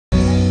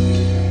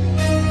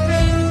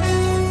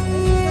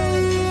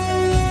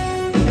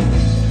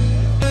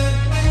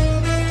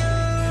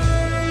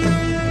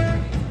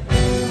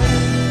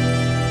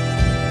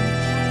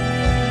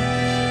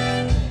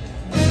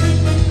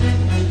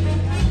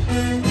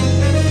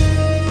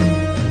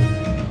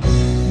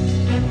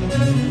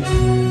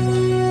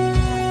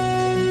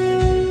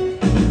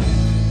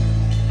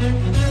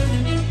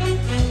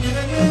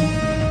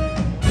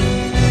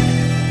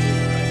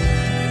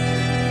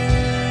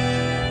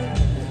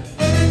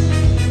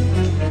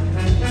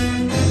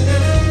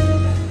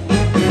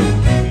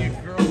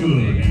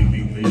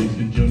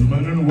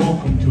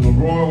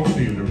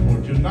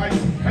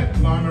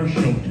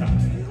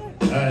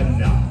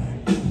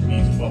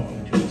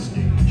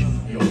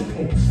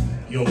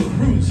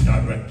cruise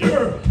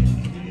director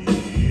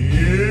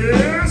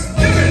is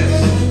Dennis.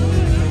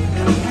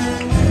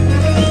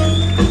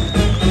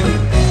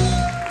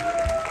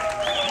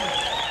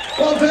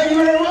 Well, thank you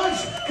very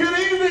much. Good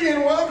evening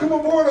and welcome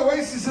aboard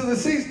Oasis of the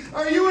Seas.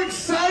 Are you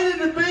excited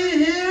to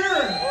be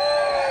here?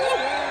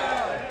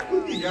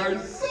 We are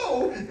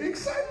so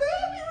excited to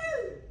have you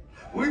here.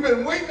 We've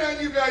been waiting on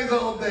you guys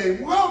all day.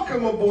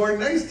 Welcome aboard.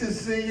 Nice to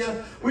see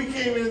you. We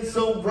came in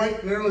so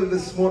bright and early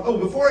this morning. Oh,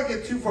 before I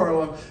get too far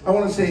along, I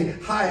want to say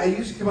hi. I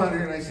used to come out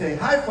here and I say,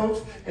 hi,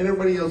 folks, and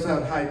everybody else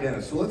out, hi,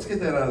 Dennis. So let's get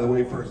that out of the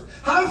way first.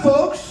 Hi,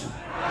 folks.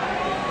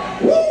 Hi.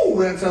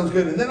 Woo, that sounds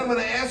good. And then I'm going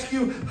to ask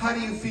you, how do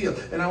you feel?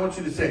 And I want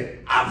you to say,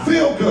 I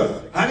feel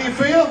good. How do you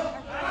feel?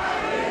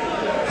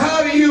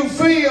 How do you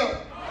feel?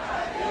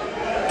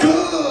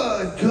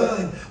 Good,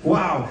 good.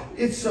 Wow,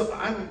 it's so,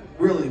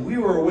 we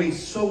were away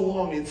so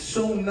long. It's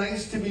so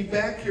nice to be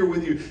back here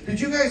with you. Did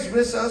you guys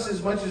miss us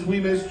as much as we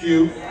missed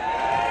you?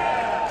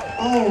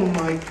 Oh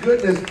my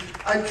goodness.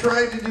 I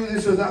tried to do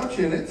this without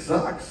you and it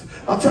sucks.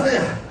 I'll tell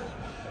you,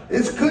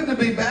 it's good to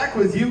be back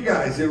with you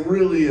guys. It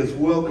really is.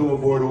 Welcome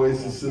aboard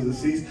Oasis of the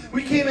Seas.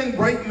 We came in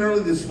bright and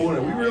early this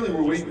morning. We really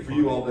were waiting for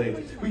you all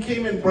day. We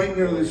came in bright and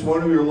early this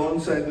morning. We were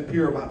alongside the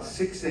pier about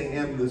 6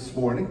 a.m. this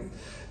morning.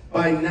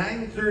 By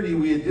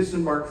 9:30, we had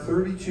disembarked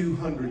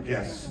 3,200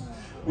 guests.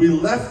 We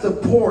left the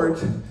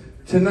port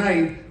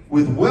tonight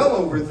with well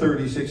over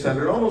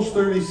 3,600, almost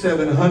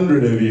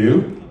 3,700 of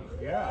you.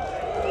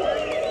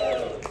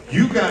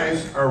 You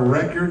guys are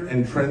record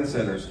and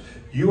trendsetters.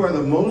 You are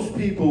the most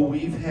people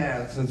we've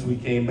had since we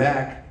came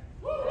back.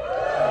 We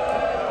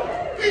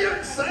are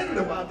excited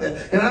about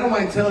that. And I don't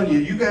mind telling you,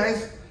 you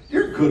guys,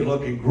 you're a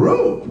good-looking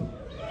group.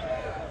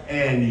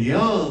 And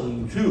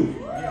young, too.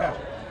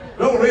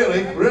 No,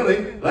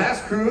 really.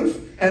 Last cruise,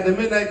 had the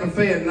midnight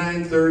buffet at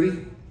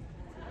 9:30.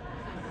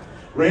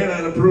 Ran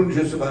out of prune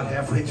just about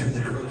halfway through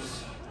the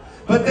cruise.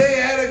 But they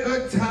had a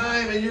good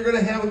time, and you're going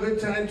to have a good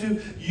time,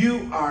 too.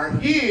 You are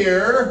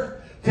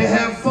here to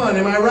have fun.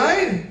 Am I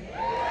right?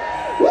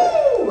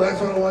 Woo! That's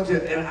what I want you.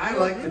 And I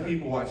like the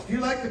people watch. Do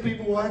you like the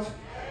people watch?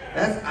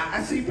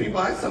 I see people,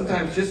 I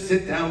sometimes just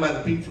sit down by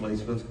the pizza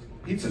place because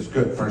pizza's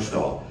good, first of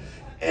all.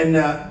 And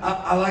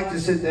I like to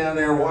sit down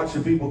there and watch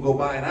the people go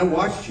by. And I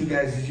watched you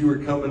guys as you were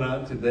coming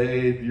on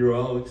today. And you're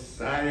all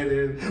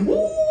excited.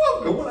 Woo,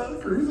 I'm going on a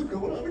cruise, I'm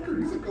going on a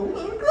cruise, I'm going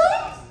on a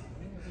cruise.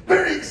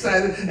 Very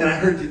excited. And I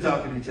heard you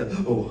talking to each other.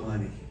 Oh,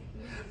 honey,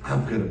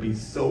 I'm going to be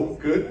so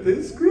good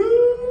this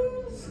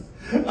cruise.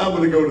 I'm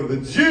going to go to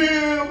the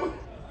gym.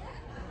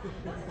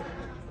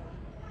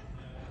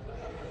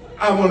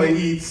 I'm going to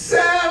eat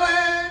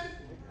salad.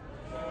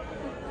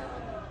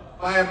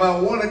 By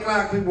about 1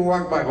 o'clock, people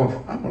walk by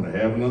going, I'm going to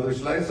have another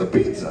slice of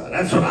pizza.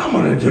 That's what I'm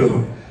going to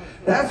do.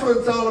 That's what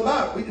it's all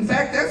about. In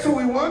fact, that's what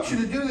we want you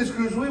to do this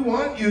cruise. We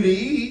want you to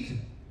eat.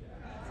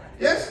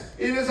 Yes,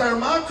 it is our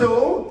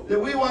motto that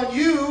we want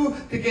you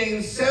to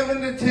gain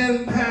 7 to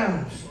 10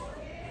 pounds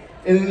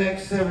in the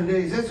next 7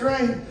 days. That's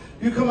right.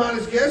 You come out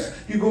as guests,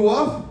 you go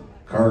off,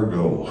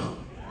 cargo.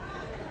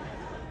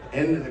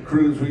 End of the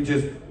cruise, we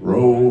just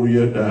roll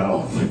you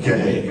down.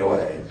 Okay, go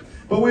ahead.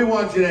 But we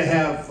want you to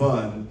have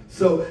fun.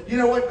 So, you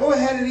know what? Go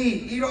ahead and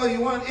eat. Eat all you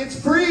want. It's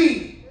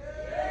free.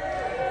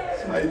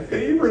 It's my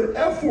favorite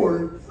F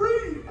word.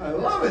 Free. I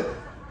love it.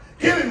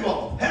 Get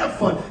involved. Have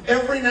fun.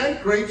 Every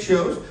night, great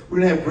shows. We're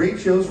going to have great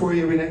shows for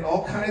you every night.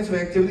 All kinds of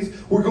activities.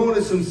 We're going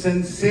to some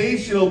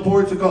sensational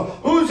ports of call.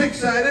 Who's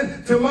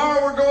excited?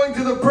 Tomorrow we're going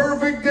to the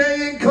Perfect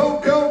Day in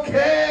Coco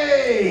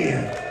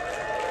Cay.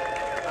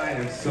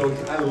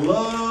 I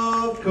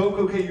love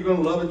Coco Cay. You're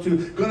going to love it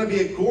too. Going to be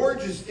a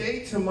gorgeous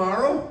day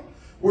tomorrow.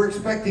 We're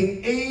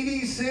expecting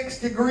 86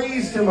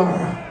 degrees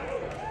tomorrow.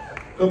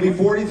 It'll be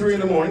 43 in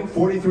the morning,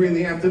 43 in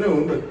the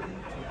afternoon, but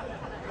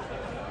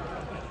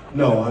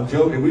no, I'm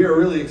joking. We are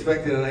really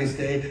expecting a nice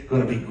day.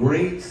 Going to be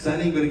great,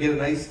 sunny, going to get a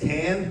nice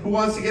tan. Who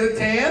wants to get a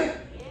tan?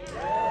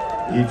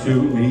 Me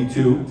too, me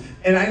too.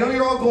 And I know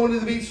you're all going to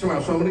the beach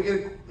tomorrow, so I'm going to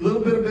get a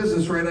little bit of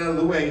business right out of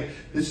the way.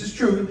 This is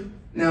true.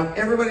 Now,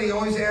 everybody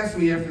always asks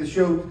me after the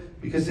show,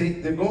 because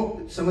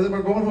some of them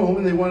are going home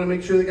and they want to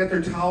make sure they got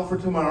their towel for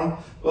tomorrow.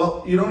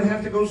 Well, you don't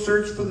have to go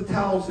search for the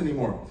towels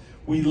anymore.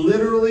 We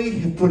literally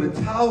have put a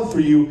towel for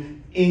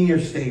you in your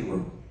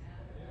stateroom.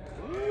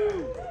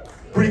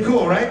 Pretty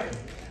cool, right?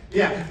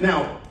 Yeah,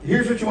 now,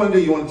 here's what you want to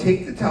do. You want to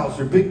take the towels,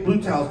 they're big blue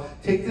towels,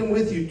 take them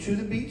with you to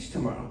the beach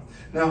tomorrow.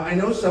 Now, I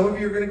know some of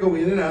you are going to go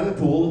in and out of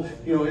the pool,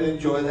 and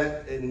enjoy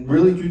that, and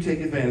really do take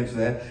advantage of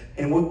that.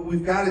 And what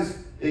we've got is,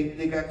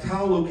 they got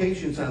towel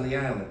locations on the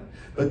island.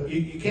 But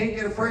you can't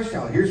get a fresh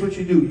towel. Here's what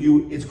you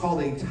do. It's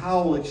called a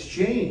towel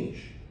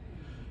exchange.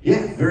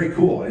 Yeah, very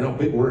cool. I know,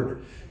 big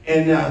word.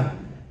 And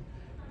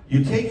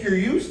you take your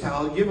used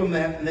towel, give them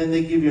that, and then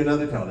they give you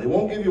another towel. They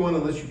won't give you one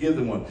unless you give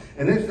them one.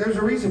 And there's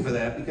a reason for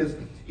that, because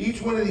each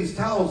one of these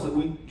towels that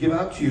we give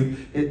out to you,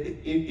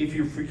 if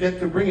you forget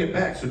to bring it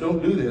back, so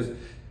don't do this,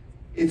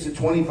 it's a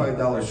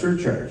 $25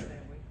 surcharge.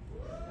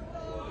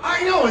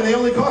 I know, and they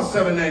only cost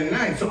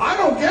 $7.99, so I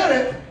don't get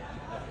it.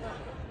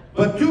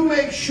 But do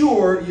make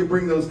sure you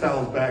bring those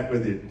towels back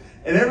with you.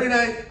 And every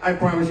night, I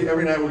promise you,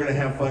 every night we're going to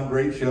have fun,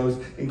 great shows,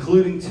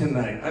 including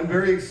tonight. I'm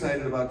very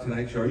excited about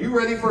tonight's show. Are you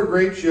ready for a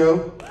great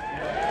show?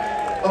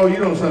 Oh, you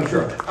don't sound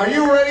sure. Are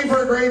you ready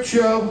for a great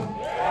show?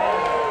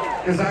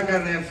 Because I've got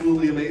an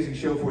absolutely amazing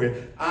show for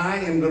you. I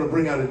am going to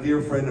bring out a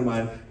dear friend of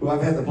mine who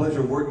I've had the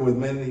pleasure of working with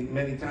many,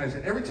 many times.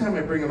 And every time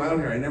I bring him out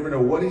here, I never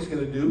know what he's going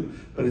to do,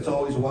 but it's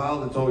always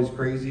wild, it's always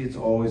crazy, it's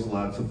always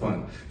lots of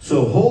fun.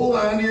 So hold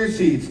on to your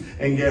seats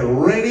and get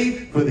ready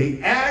for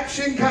the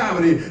action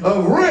comedy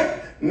of Rick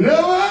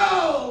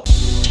Novell!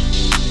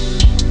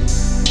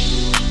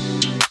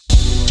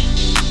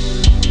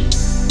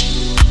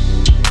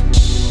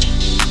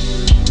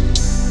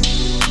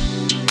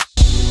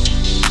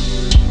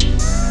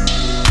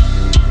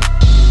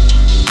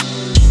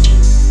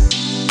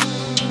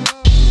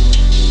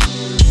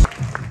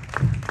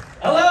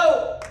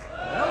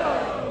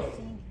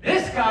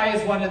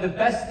 One of the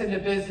best in the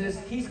business.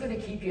 He's going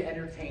to keep you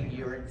entertained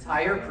your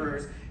entire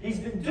cruise. He's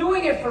been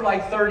doing it for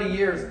like 30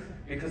 years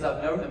because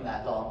I've known him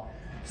that long.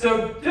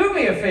 So do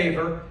me a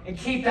favor and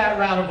keep that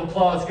round of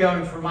applause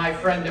going for my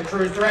friend, the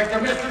cruise director,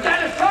 Mr.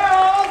 Dennis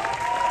Charles.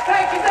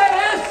 Thank you,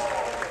 Dennis.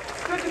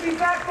 It's good to be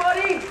back,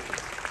 buddy.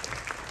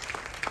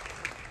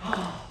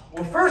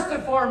 Well, first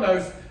and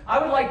foremost, I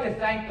would like to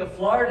thank the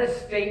Florida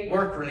State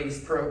Work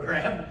Release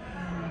Program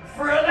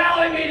for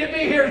allowing me to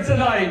be here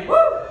tonight. Woo!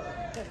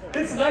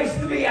 It's nice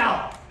to be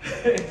out.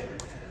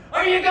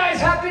 Are you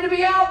guys happy to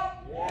be out?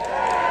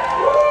 Yeah.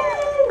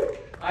 Woo!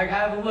 I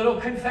have a little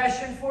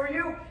confession for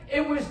you.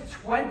 It was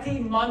 20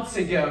 months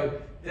ago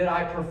that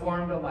I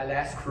performed on my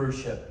last cruise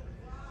ship.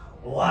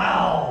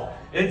 Wow,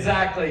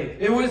 exactly.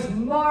 It was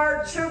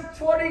March of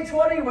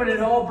 2020 when it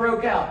all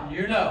broke out.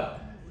 You know,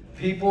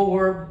 people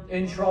were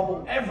in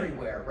trouble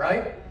everywhere,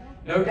 right?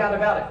 No doubt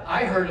about it.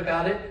 I heard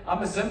about it.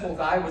 I'm a simple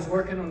guy. I was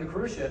working on the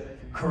cruise ship.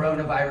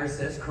 Coronavirus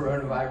this,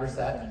 coronavirus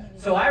that.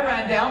 So I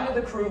ran down to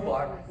the crew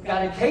bar,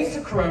 got a case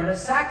of Corona,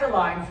 sack of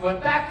limes,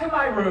 went back to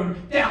my room,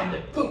 downed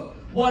it, boom,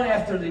 one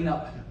after the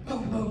other,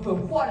 boom, boom,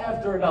 boom, one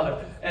after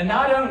another. And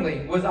not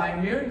only was I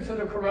immune to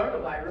the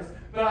coronavirus,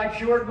 but I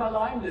cured my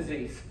Lyme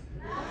disease.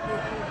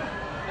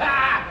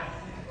 Ah!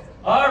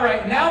 All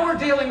right, now we're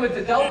dealing with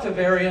the Delta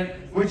variant,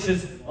 which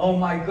is, oh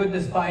my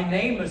goodness, by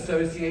name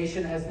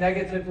association has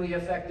negatively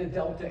affected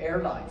Delta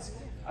Airlines.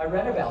 I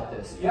read about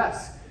this,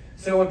 yes.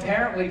 So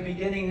apparently,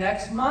 beginning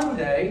next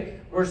Monday,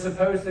 we're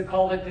supposed to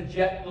call it the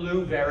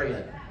JetBlue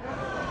variant.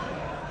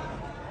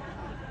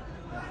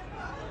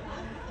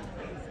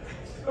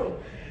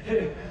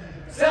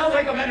 Sounds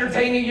like I'm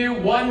entertaining you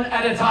one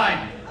at a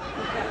time.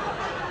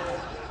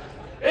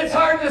 It's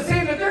hard to see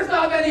that there's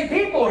not many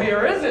people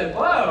here, is it?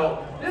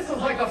 Whoa, this is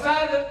like a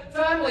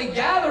family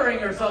gathering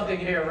or something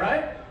here,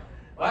 right?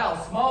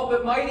 Wow, small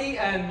but mighty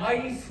and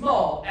mighty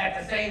small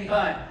at the same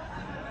time.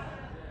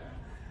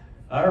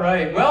 All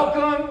right,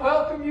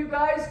 welcome you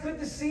guys. Good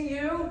to see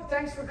you.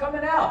 Thanks for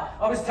coming out.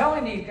 I was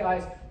telling these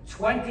guys,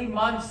 20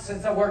 months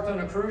since I worked on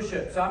a cruise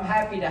ship, so I'm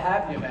happy to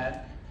have you, man.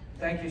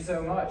 Thank you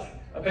so much.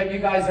 I bet you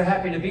guys are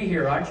happy to be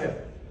here, aren't you?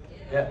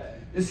 Yeah.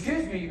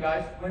 Excuse me, you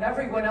guys. When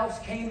everyone else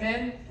came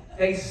in,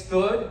 they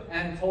stood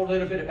and told a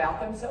little bit about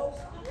themselves.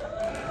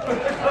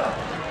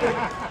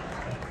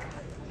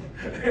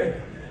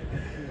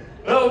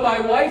 Oh, my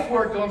wife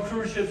worked on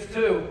cruise ships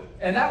too,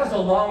 and that was a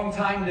long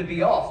time to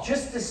be off,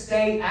 just to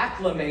stay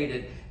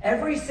acclimated.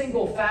 Every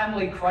single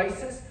family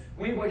crisis,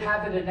 we would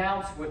have it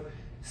announced with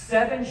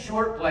 7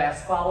 short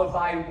blasts followed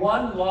by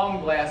 1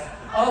 long blast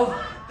of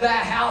the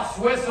house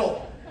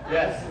whistle.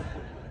 Yes.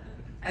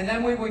 And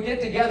then we would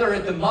get together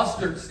at the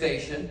mustard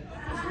station,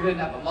 because we didn't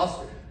have a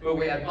mustard, but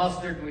we had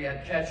mustard and we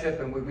had ketchup,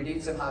 and we would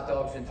eat some hot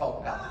dogs and talk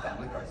about the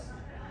family crisis.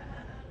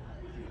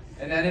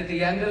 And then at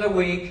the end of the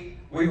week,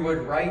 we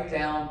would write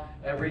down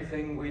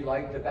everything we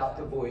liked about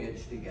the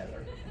voyage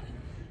together.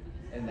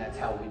 And that's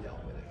how we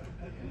dealt with it.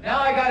 Now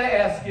I gotta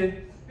ask you,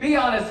 be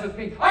honest with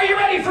me, are you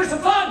ready for some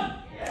fun?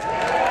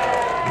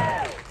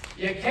 Yeah.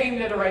 You came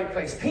to the right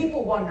place.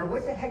 People wonder,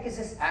 what the heck is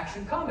this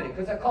action comedy?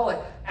 Because I call it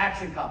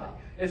action comedy.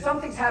 If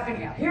something's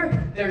happening out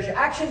here, there's your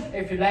action.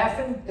 If you're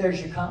laughing,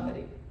 there's your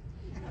comedy.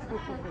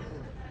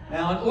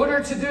 Now, in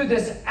order to do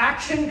this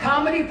action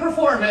comedy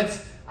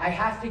performance, I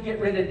have to get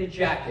rid of the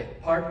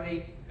jacket. Pardon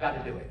me,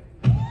 gotta do it.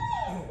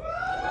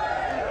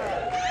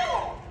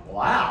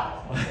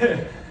 Wow.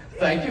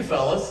 Thank you,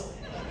 fellas.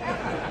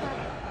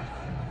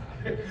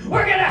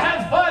 We're gonna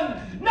have fun.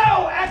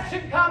 No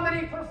action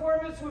comedy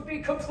performance would be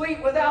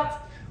complete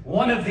without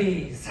one of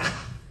these.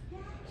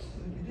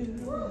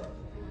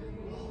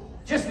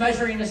 Just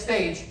measuring the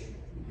stage.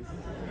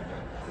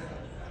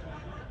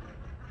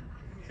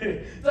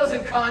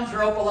 Doesn't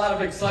conjure up a lot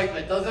of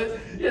excitement, does it?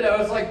 You know,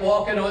 it's like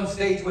walking on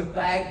stage with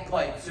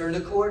bagpipes or an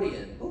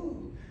accordion.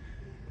 Ooh.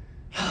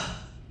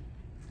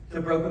 The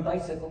broken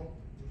bicycle.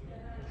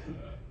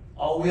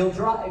 All-wheel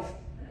drive.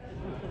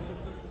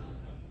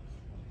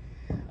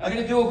 I'm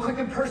going to do a quick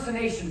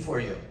impersonation for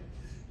you.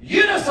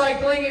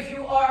 Unicycling if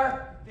you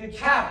are the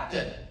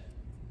captain.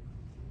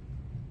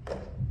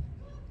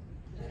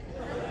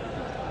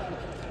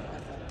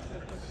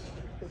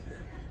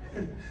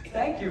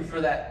 Thank you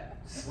for that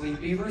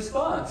Sleepy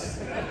response.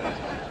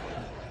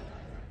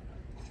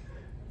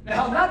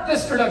 Now, not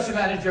this production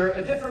manager,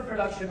 a different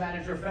production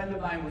manager, a friend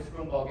of mine was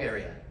from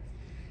Bulgaria.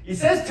 He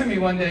says to me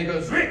one day, he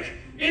goes, Rick,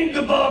 in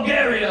the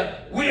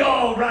Bulgaria, we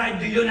all ride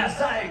the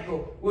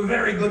unicycle. We're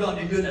very good on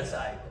the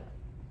unicycle.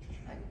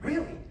 Like,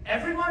 really?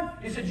 Everyone?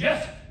 He said,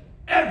 yes,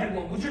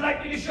 everyone. Would you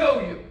like me to show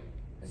you?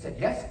 I said,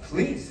 yes,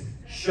 please,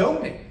 show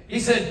me. He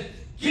said,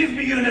 give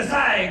me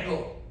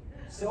unicycle.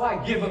 So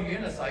I give him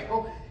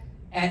unicycle,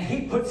 and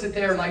he puts it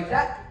there like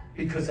that,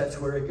 because that's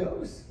where it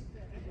goes.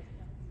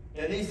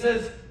 And he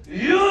says,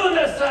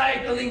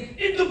 unicycling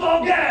into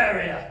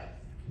Bulgaria.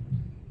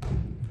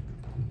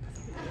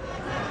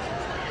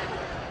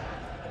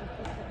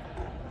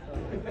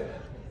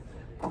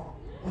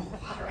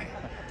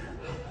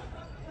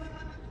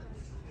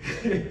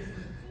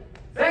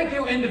 Thank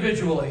you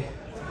individually.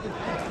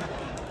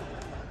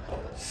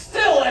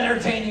 Still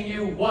entertaining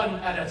you one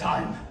at a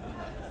time.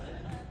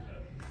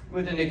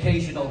 With an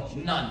occasional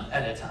none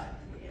at a time.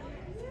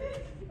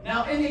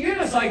 Now, in the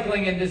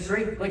unicycling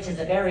industry, which is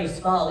a very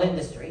small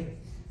industry,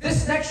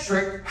 this next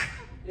trick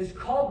is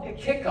called the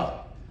kick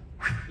up.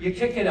 You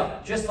kick it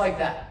up, just like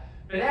that.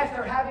 But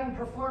after having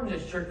performed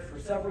this trick for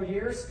several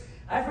years,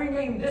 I've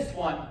renamed this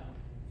one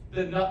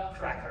the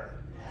Nutcracker.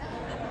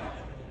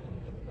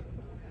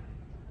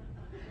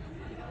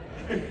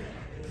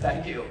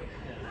 Thank you.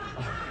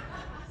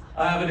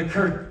 I have a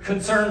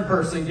concerned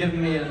person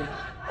giving me an,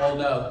 oh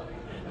no.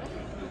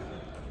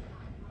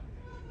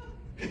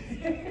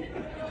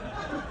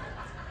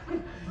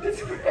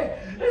 It's great.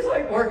 It's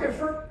like working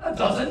for a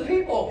dozen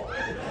people.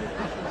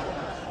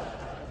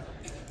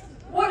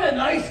 What a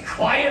nice,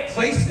 quiet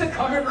place to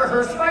come and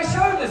rehearse my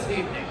show this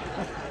evening.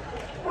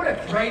 What a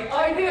great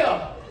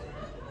idea.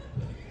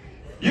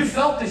 You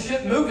felt the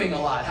ship moving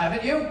a lot,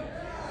 haven't you?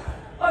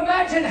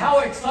 Imagine how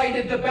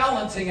excited the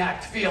balancing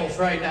act feels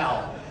right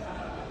now.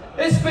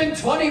 It's been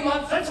 20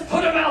 months. Let's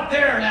put him out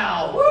there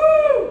now.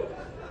 Woo!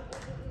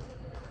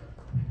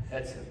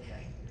 That's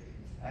okay.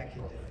 I can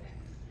do it.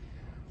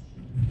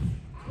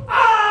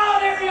 Oh,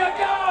 there you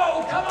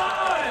go! Come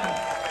on!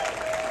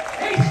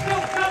 He's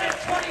still done it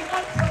 20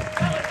 months from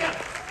Pelican.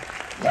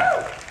 Woo!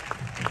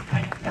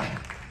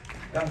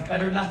 I'm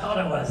better than I thought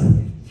I was.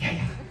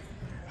 Yeah.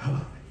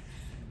 Oh.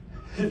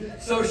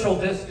 Social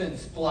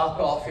distance block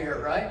off here,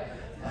 right?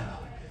 No.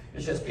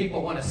 It's just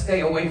people want to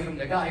stay away from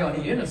the guy on the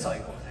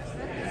unicycle.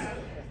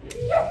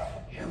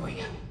 Here we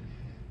go.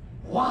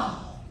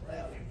 Wow.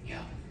 There we go.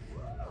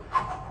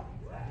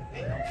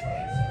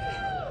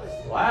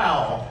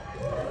 Wow.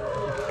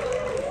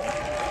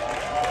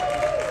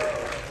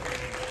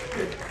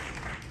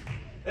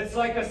 It's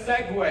like a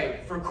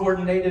Segway for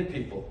coordinated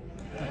people.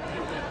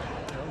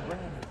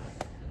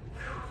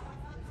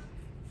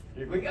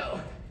 Here we go.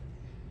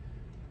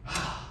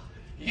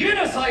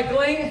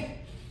 Unicycling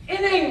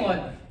in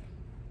England.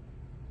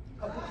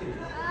 Cup of tea.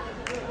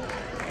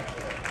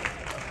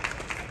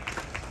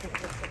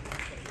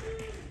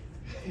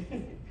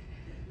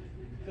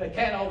 They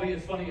can't all be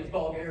as funny as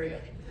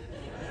Bulgaria.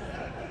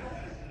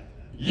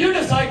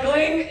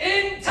 Unicycling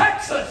in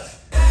Texas.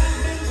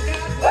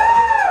 Woo!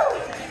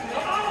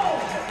 Come on!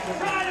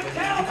 Ride a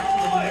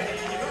cowboy!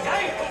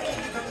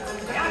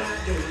 Yeah.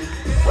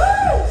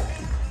 Woo!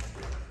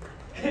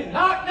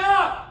 Knock,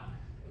 knock!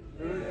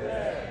 Who's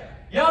there?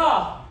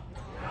 Yeah!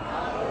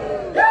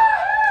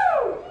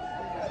 Yahoo!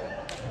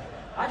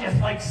 I just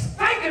like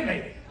spanking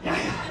me! Yeah.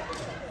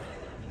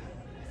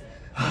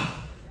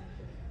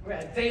 We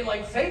had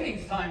daylight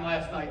savings time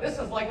last night. This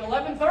is like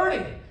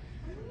 11:30.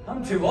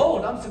 I'm too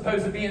old. I'm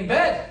supposed to be in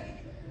bed.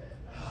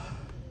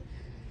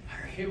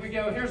 Here we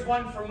go. Here's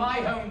one from my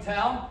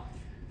hometown.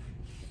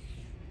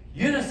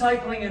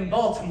 Unicycling in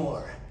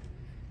Baltimore.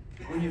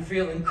 When you're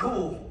feeling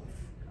cool.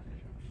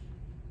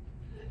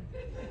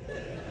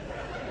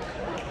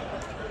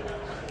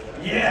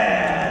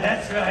 Yeah,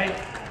 that's right.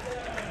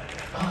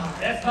 Oh,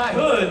 that's my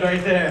hood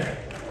right there.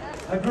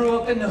 I grew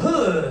up in the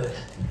hood.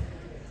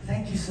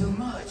 Thank you so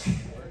much.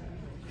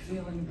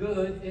 Feeling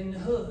good in the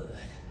hood.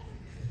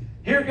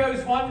 Here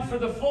goes one for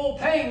the full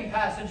paying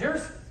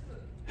passengers.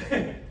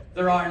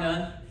 There are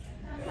none.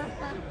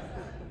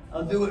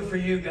 I'll do it for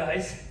you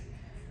guys.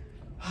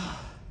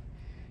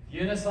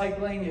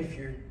 Unicycling if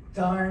you're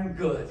darn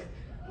good.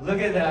 Look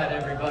at that,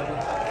 everybody.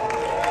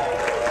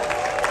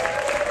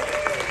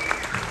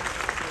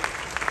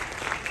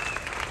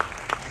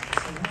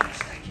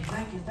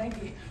 Thank you,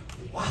 thank you.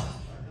 Wow,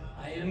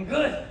 I am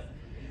good.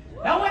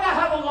 Now when I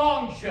have a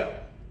long show,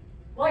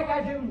 like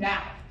I do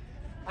now,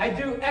 I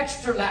do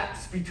extra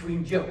laps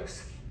between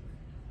jokes.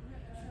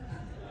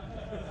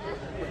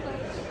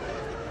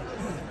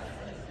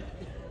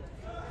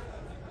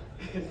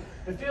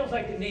 It feels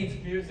like it needs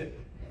music.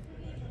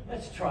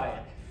 Let's try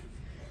it.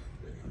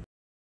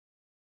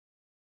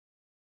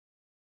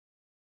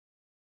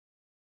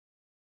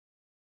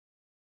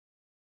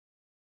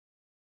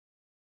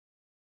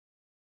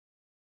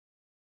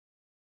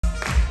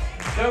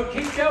 So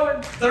keep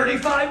going.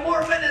 35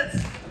 more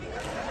minutes.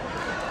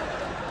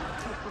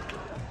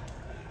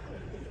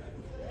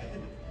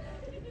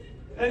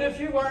 And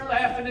if you weren't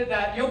laughing at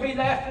that, you'll be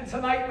laughing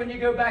tonight when you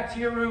go back to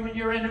your room and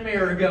you're in the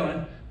mirror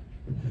going.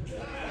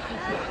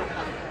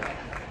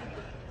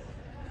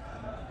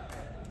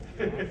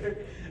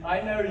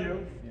 I know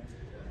you.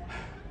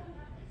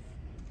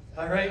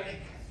 All right.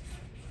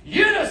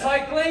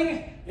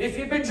 Unicycling if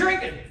you've been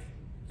drinking.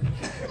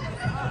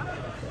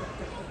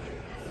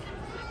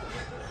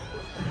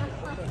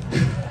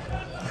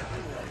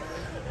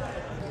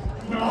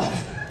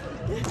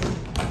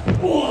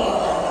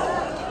 Whoa.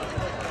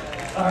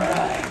 All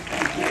right,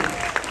 thank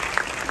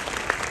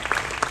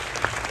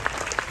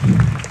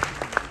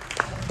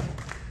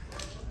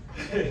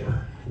you.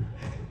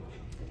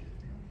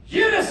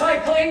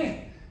 Unicycling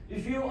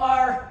if you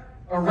are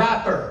a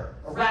rapper,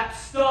 a rap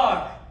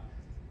star.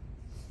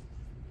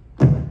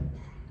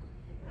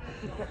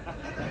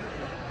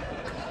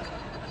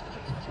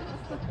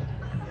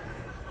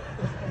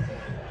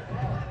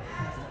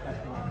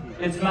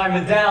 It's my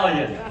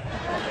medallion.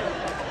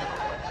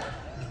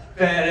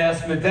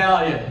 Badass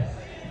medallion.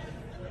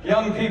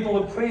 Young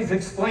people, please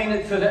explain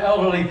it to the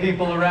elderly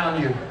people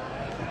around you.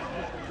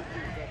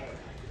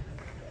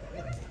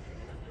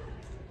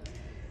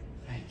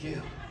 Thank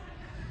you.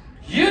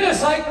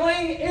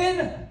 Unicycling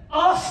in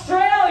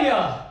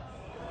Australia.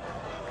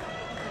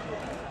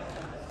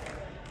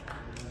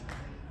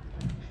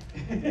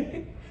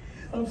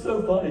 I'm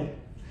so funny.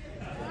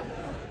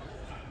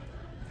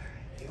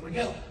 Here we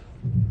go.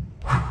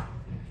 All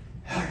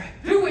right.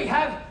 Do we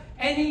have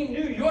any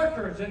New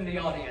Yorkers in the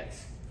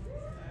audience?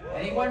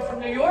 Anyone from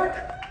New York?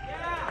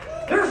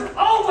 Yeah. There's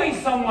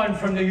always someone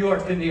from New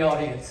York in the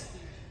audience.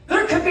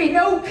 There could be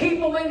no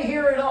people in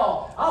here at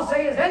all. I'll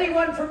say, is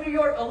anyone from New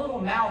York? A little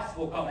mouse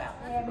will come out.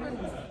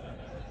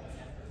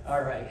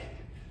 All right.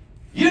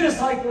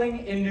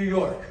 Unicycling in New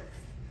York.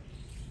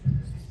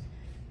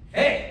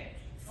 Hey,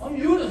 I'm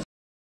unicycling.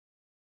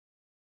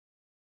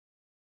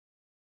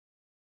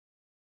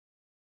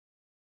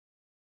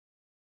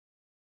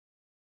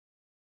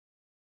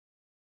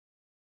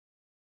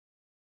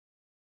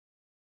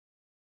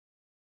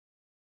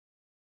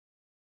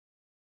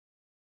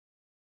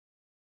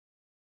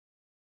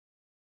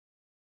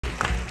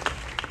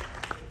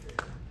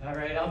 All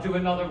right, I'll do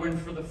another one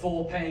for the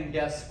full paying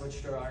guests,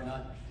 which there are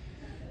none.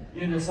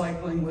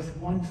 Unicycling with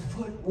 1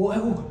 foot. Whoa,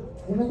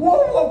 whoa,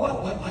 whoa, whoa,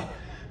 whoa, whoa.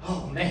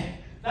 Oh man,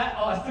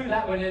 I threw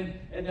that one in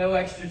at no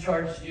extra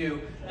charge to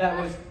you. That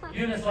was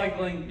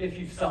unicycling if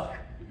you suck.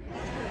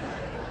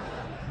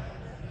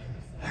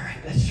 All right,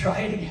 let's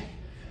try it again.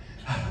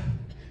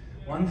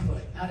 1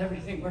 foot. Not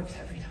everything works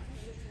every time.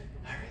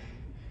 All right,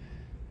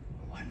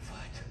 1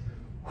 foot.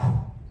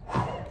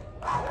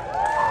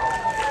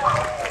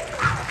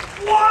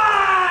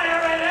 Wow,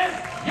 there it is.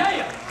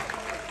 Yeah.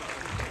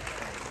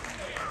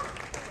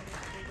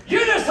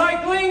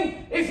 Unicycling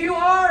if you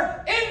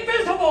are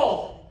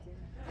invisible.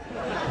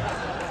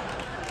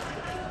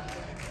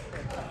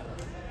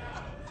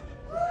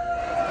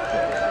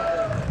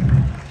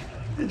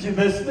 Did you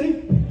miss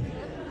me?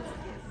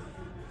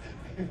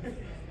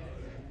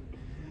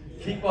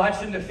 Keep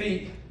watching the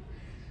feet.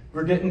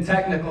 We're getting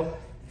technical.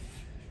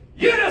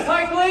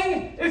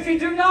 Unicycling if you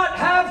do not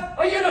have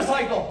a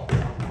unicycle.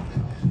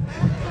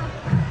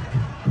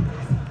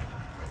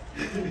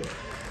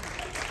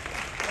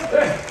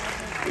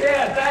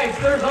 Yeah, thanks.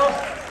 There's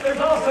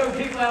also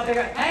people out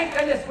there. Thank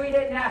goodness we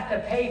didn't have to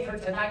pay for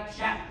tonight's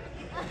show.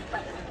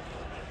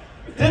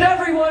 Did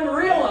everyone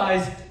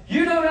realize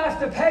you don't have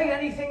to pay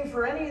anything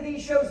for any of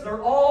these shows?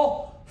 They're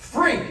all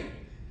free.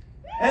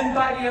 And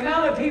by the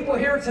amount of people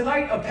here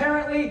tonight,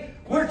 apparently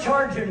we're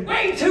charging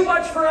way too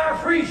much for our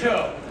free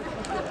show.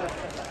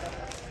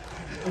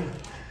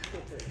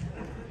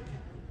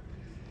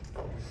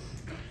 All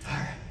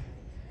right.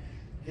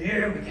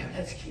 Here we go.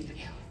 Let's keep it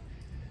going.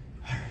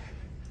 All right.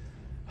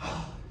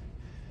 Oh,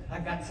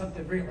 I've got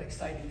something real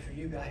exciting for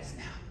you guys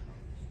now.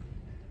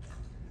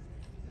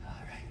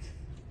 All right.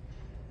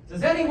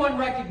 Does anyone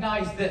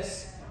recognize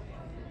this?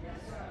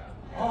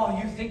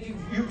 Oh, you think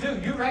you do?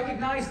 You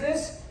recognize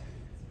this?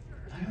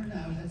 I don't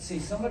know. Let's see.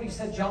 Somebody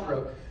said jump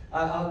rope.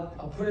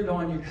 I'll put it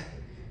on. You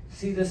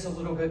see this a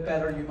little bit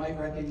better. You might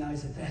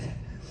recognize it then.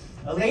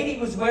 A lady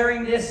was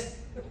wearing this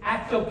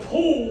at the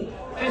pool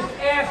this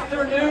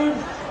afternoon.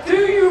 Do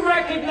you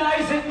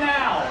recognize it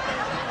now?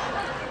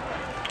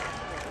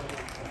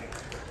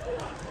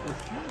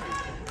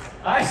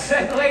 I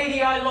said,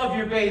 lady, I love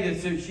your bathing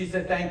suit. She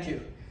said, thank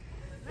you.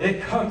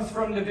 It comes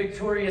from the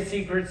Victoria's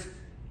Secret's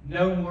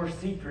No More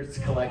Secrets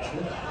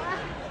collection.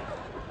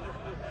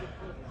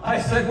 I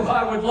said, well,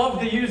 I would love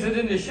to use it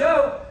in the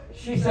show.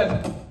 She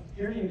said,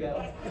 here you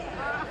go.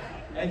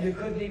 And you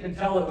couldn't even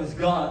tell it was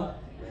gone.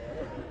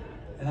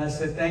 And I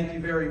said, thank you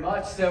very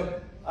much. So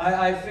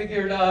I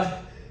figured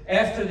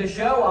after the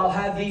show, I'll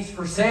have these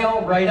for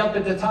sale right up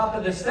at the top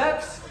of the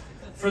steps.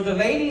 For the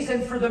ladies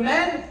and for the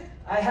men,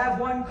 I have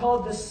one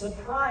called the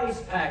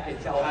surprise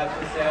package I'll have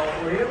for sale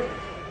for you.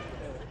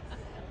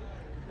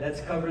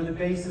 Let's cover the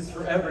bases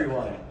for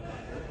everyone.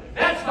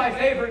 That's my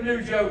favorite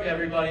new joke,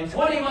 everybody.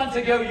 20 months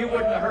ago, you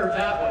wouldn't have heard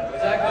that one.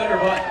 Was that good or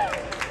what?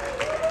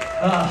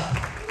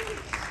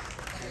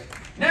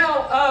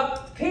 Now,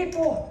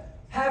 People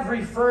have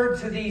referred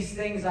to these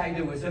things I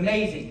do as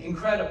amazing,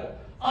 incredible,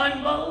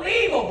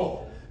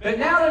 unbelievable. But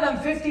now that I'm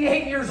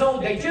 58 years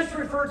old, they just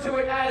refer to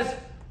it as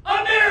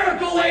a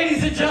miracle,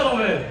 ladies and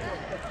gentlemen.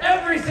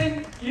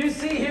 Everything you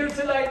see here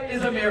tonight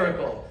is a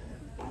miracle.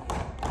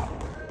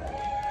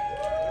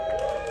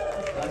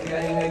 I'm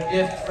getting a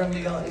gift from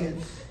the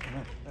audience.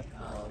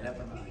 Oh,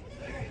 never mind.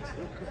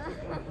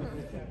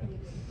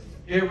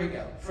 Here we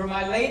go. For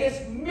my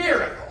latest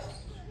miracle,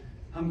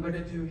 I'm going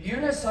to do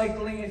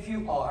unicycling if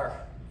you are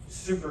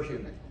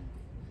superhuman.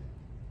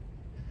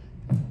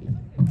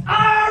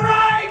 All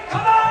right,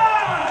 come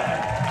on!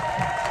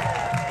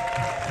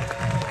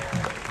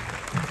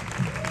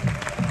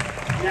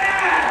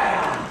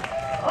 Yeah!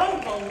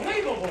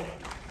 Unbelievable!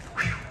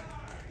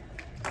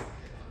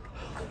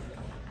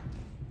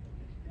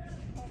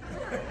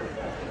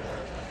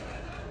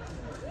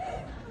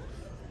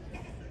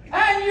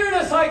 And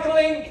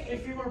unicycling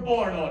if you were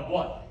born on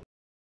one.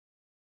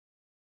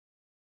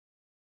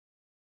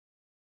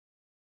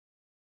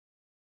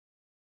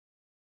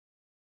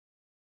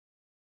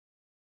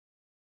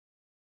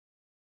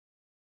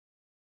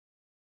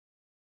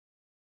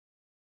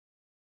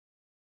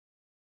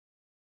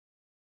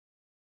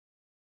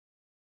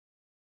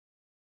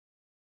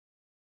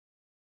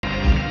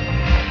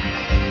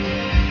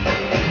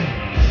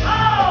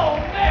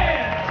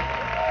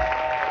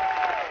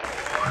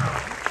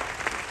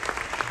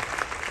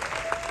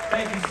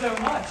 Thank you so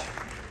much.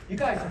 You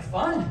guys are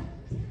fun.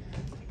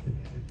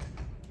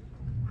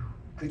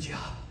 Good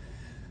job.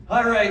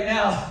 All right,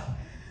 now,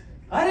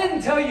 I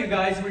didn't tell you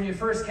guys when you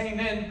first came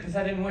in because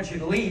I didn't want you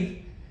to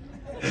leave.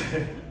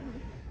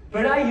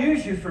 But I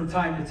use you from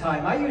time to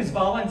time. I use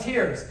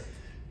volunteers.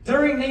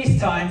 During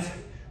these times,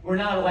 we're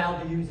not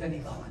allowed to use any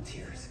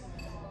volunteers.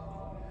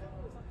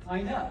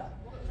 I know.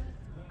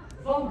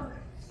 Bummer.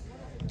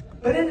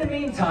 But in the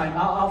meantime,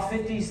 I'll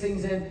fit these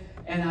things in,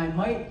 and I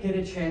might get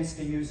a chance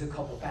to use a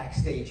couple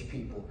backstage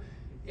people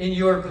in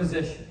your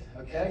position,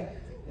 okay?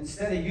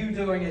 Instead of you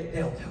doing it,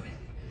 they'll do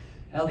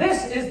it. Now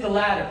this is the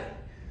ladder.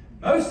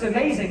 Most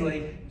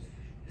amazingly,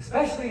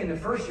 especially in the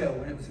first show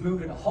when it was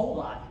moving a whole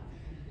lot,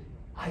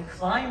 I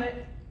climb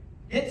it,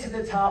 get to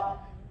the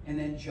top, and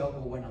then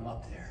juggle when I'm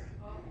up there.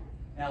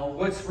 Now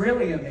what's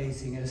really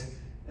amazing is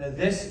that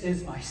this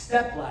is my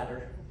step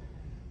ladder.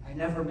 I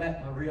never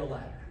met my real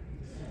ladder.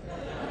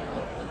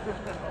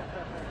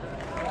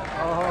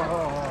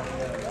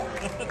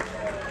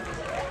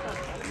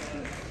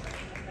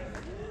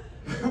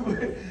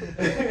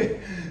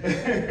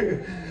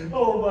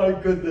 Oh my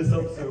goodness,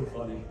 I'm so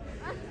funny.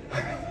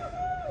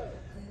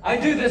 I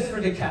do this for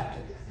the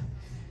captain.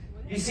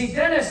 You see,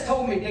 Dennis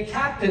told me the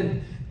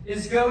captain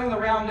is going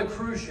around the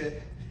cruise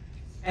ship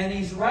and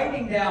he's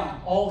writing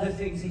down all the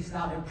things he's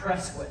not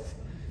impressed with.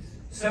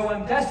 So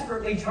I'm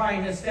desperately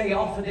trying to stay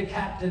off of the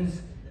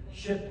captain's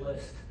ship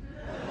list.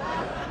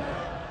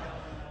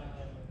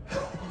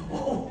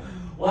 Oh,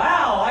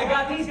 wow, I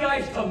got these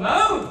guys to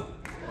moan.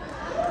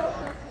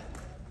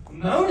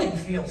 Moaning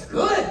feels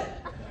good.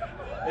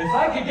 If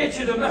I could get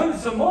you to moan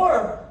some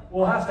more,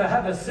 we'll have to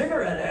have a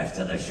cigarette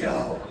after the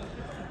show.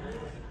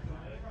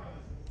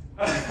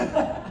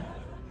 I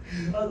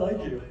like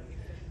you.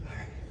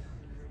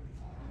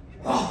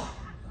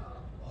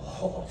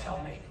 Oh,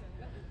 tell me.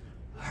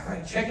 All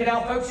right, check it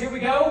out, folks. Here we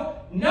go.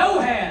 No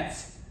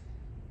hands.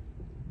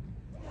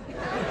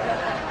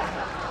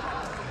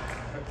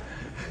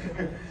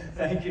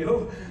 Thank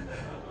you.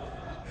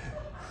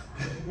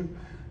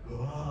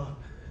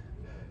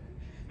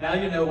 Now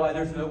you know why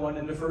there's no one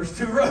in the first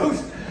two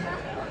rows.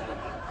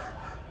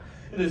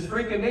 It is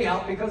freaking me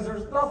out because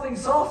there's nothing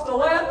soft to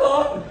land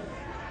on.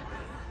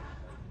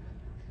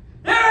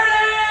 There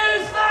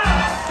it is!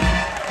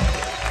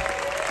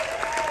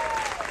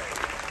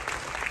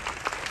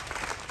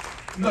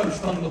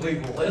 Most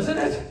unbelievable, isn't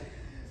it?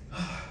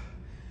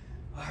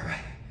 All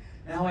right,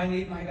 now I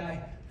need my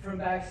guy from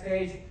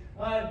backstage.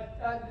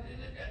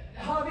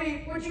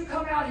 Hobby, would you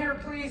come out here,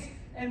 please,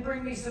 and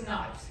bring me some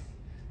knives?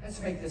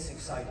 Let's make this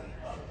exciting.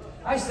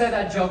 I said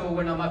I'd juggle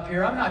when I'm up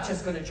here. I'm not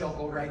just going to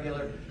juggle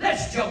regular.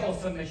 Let's juggle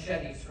some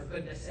machetes, for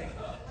goodness sake.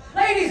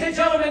 Ladies and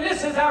gentlemen,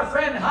 this is our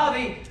friend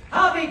Hobby.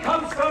 Hobby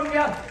comes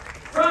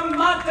from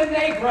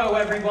Montenegro,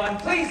 everyone.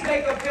 Please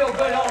make him feel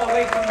good all the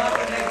way from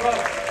Montenegro.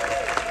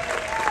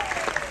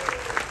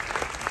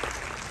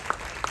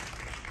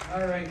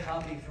 All right,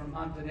 Hobby from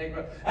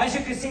Montenegro. As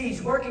you can see,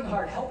 he's working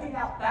hard, helping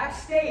out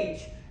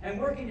backstage and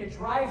working the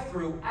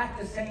drive-through at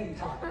the same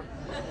time.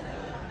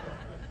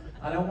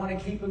 I don't want to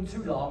keep him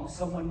too long.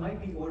 Someone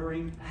might be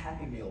ordering a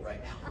Happy Meal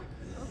right now.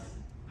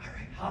 All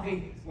right,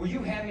 Hobby, will you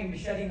hand me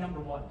machete number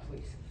 1,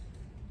 please?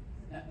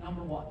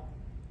 Number 1.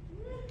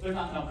 They're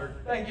not numbered.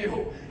 Thank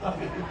you,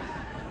 Hobby.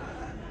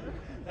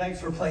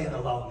 Thanks for playing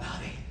along,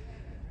 Hobby.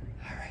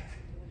 All right,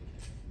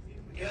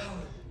 here we go.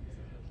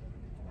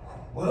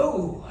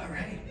 Whoa, all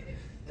right.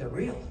 They're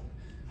real.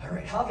 All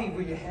right, Hobby,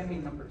 will you hand me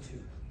number 2, please?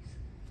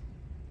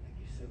 Thank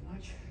you so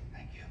much.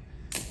 Thank you.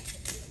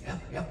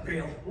 Yep,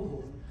 real.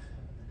 Ooh.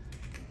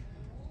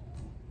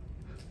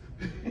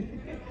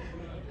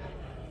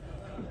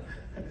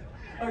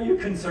 Are you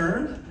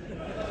concerned?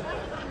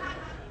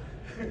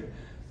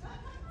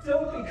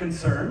 Don't be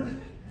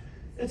concerned.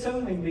 It's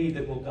only me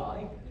that will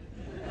die.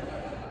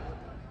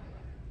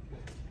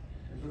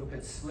 A little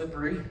bit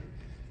slippery.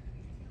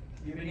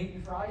 You been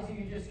eating fries, or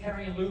you just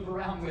carrying lube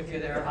around with you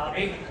there,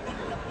 Hobby?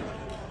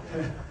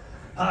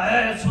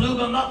 Let's lube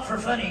them up for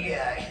funny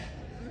guy.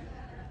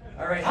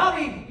 All right,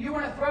 Hobby, you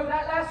want to throw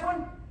that last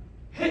one?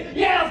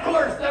 Yeah, of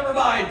course, never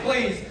mind,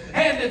 please.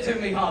 Hand it to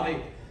me, Hobby.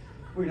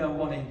 We don't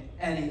want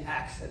any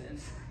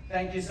accidents.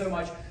 Thank you so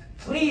much.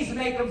 Please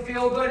make them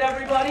feel good,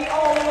 everybody,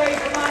 all the way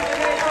from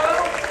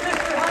Montenegro.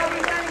 Mr.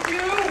 Hobby, thank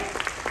you.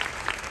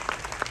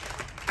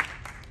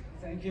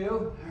 Thank you.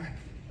 All right.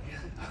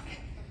 Okay.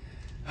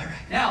 All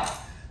right. Now,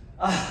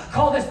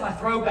 call this my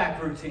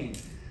throwback routine.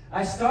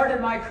 I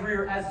started my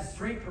career as a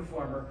street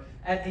performer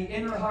at the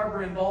Inner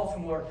Harbor in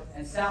Baltimore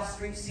and South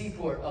Street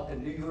Seaport up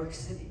in New York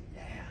City.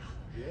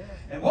 Yeah.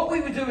 And what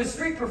we would do as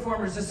street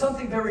performers is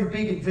something very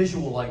big and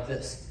visual like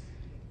this.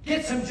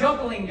 Get some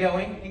juggling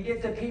going and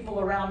get the people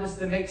around us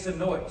to make some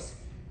noise.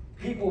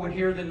 People would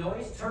hear the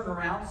noise, turn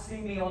around, see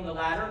me on the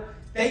ladder.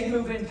 They'd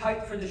move in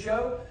tight for the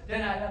show.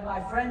 Then I'd have my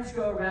friends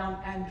go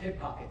around and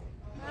pickpocket.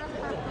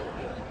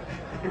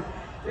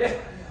 Yeah,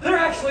 they're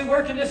actually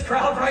working this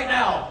crowd right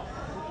now.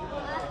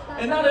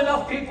 And not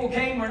enough people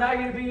came. We're not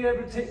going to be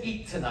able to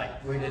eat tonight.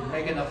 We didn't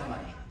make enough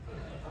money.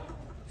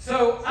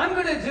 So I'm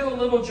going to do a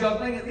little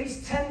juggling, at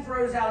least 10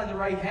 throws out of the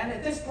right hand.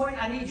 At this point,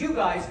 I need you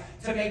guys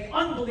to make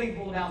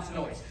unbelievable amounts of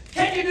noise.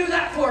 Can you do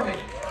that for me?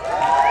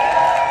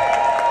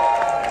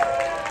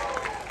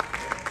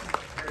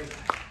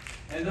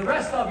 And the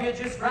rest of you,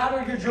 just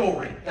rattle your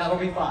jewelry. That'll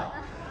be fine.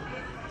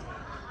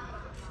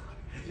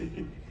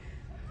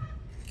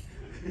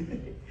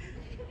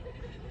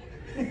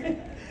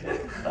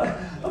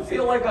 I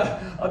feel like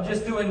I'm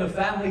just doing the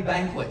family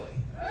banquet.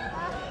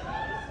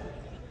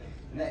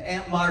 And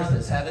Aunt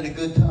Martha's having a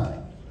good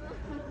time.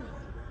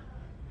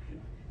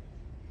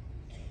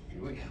 Here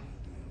we go.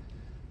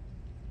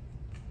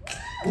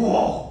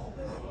 Whoa!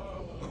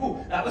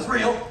 Ooh, that was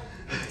real.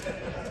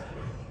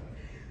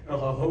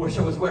 Oh, I wish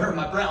I was wearing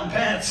my brown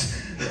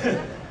pants.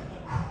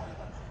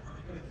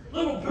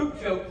 Little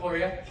poop joke for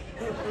you.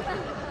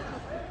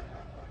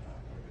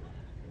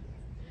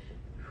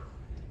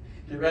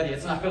 Get ready,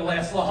 it's not going to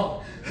last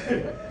long.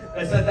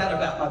 I said that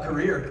about my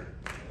career.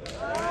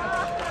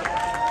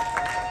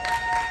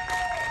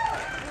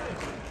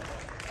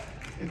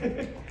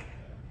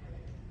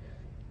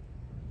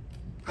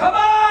 Come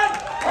on!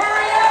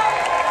 Hurry up!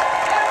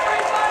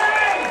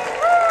 Everybody!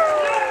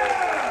 Yeah!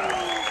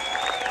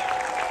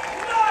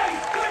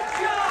 Nice! Good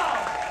job!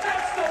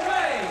 That's the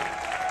way!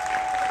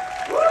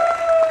 Woo!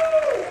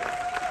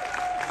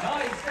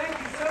 Nice, thank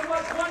you so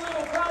much. One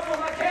little problem,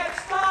 I can't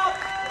stop!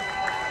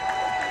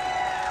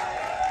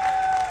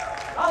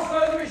 I'll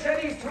throw the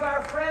machetes to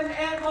our friend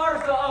Aunt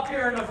Martha up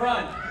here in the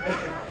front.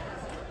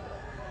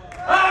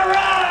 All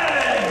right!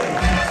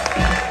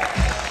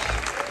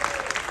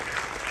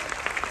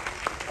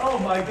 Oh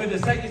my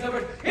goodness, thank you so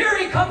much. Here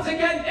he comes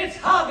again. It's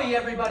Hobby,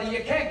 everybody.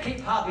 You can't keep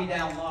Hobby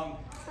down long.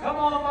 Come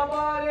on, my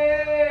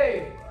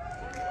buddy.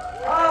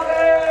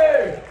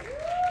 Hobby.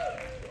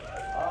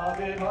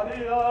 Hobby,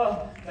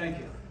 Maria. Thank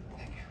you.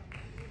 Thank you.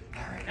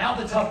 All right, now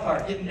the tough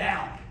part, getting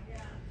down.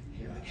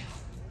 Here we go.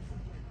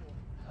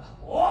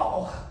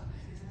 Whoa.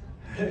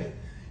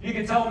 You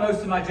can tell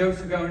most of my jokes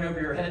are going over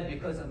your head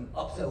because I'm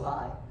up so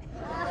high.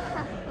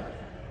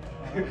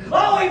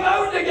 Oh, he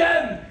moaned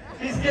again.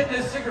 He's getting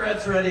his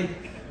cigarettes ready.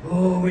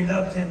 Oh, we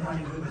loved him,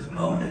 honey. He was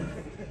moaning.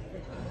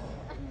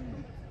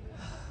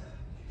 Oh,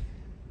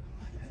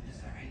 my goodness.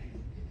 All right.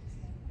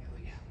 Here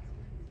we go.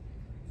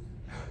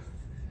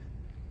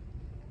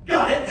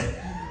 Got it.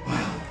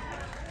 Wow.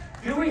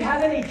 Do we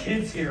have any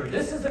kids here?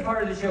 This is the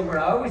part of the show where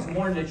I always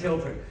warn the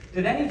children.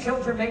 Did any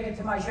children make it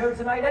to my show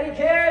tonight? Any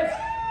kids?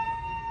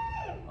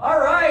 All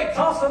right.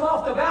 Toss them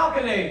off the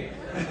balcony.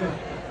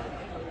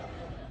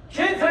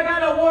 Kids, I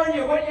gotta warn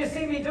you, what you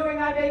see me doing,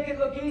 I make it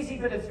look easy,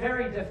 but it's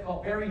very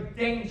difficult, very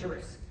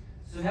dangerous.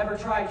 So never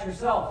try it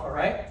yourself, all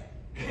right?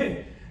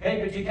 Hey,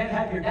 but you can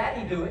have your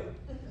daddy do it.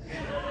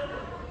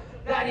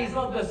 Daddies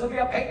love this. Look me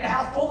up, paint the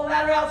house, pull the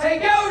ladder out, say,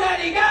 go,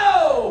 daddy,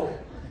 go!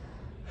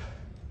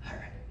 All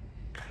right,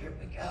 here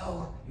we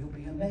go. You'll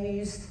be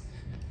amazed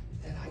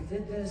that I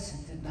did this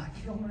and did not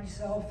kill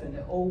myself, and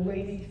the old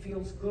lady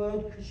feels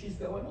good because she's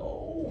going,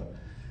 oh.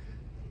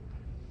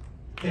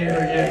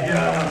 There you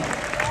go.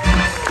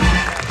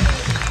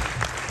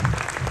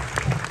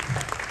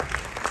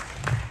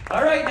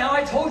 All right, now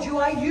I told you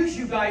I use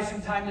you guys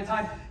from time to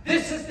time.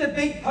 This is the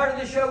big part of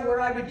the show where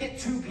I would get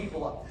two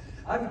people up.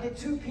 I would get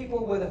two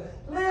people with a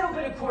little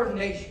bit of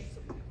coordination.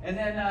 And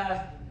then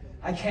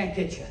I can't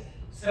get you.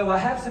 So I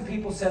have some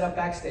people set up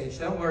backstage.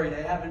 Don't worry,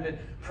 they haven't been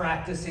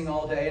practicing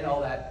all day and all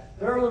that.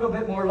 They're a little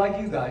bit more like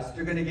you guys.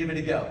 They're going to give it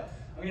a go.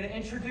 I'm going to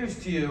introduce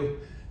to you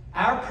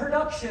our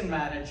production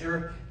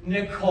manager,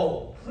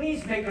 Nicole.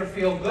 Please make her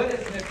feel good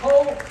as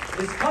Nicole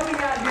is coming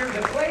out here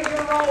to play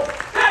your role.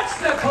 That's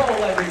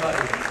Nicole,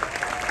 everybody.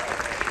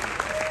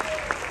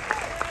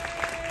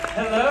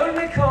 Hello,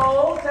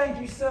 Nicole.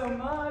 Thank you so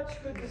much.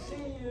 Good to see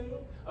you.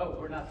 Oh,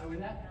 we're not doing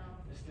that?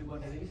 Let's do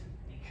one of these.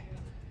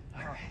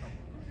 All right.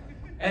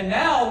 And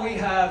now we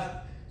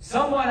have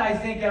someone I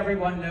think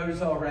everyone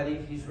knows already.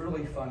 He's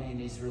really funny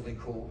and he's really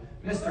cool.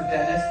 Mr.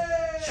 Dennis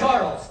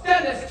Charles.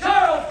 Dennis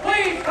Charles,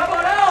 please come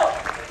on out.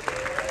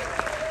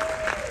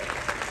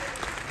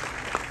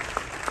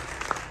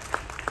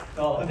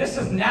 Oh, this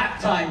is nap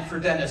time for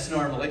Dennis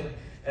normally.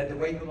 Had to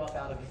wake him up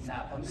out of his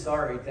nap. I'm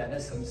sorry,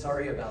 Dennis. I'm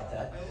sorry about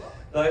that.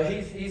 But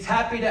he's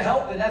happy to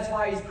help, and that's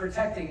why he's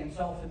protecting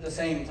himself at the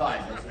same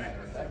time, as a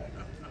matter of fact.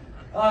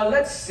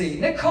 Let's see.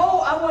 Nicole,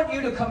 I want you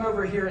to come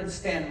over here and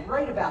stand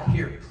right about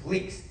here,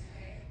 please.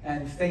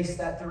 And face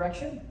that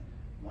direction.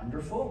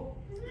 Wonderful.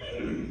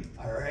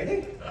 All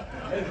righty.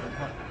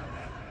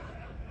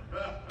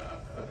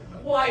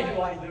 Why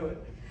do I do it?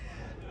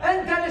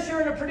 And Dennis, you're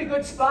in a pretty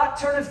good spot.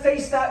 Turn and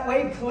face that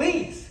way,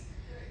 please.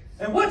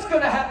 And what's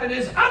going to happen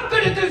is I'm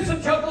going to do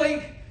some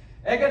juggling.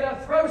 I'm going to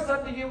throw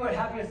something to you and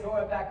have you throw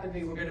it back to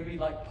me. We're going to be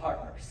like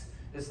partners.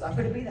 It's not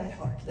going to be that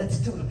hard. Let's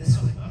do it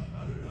this way.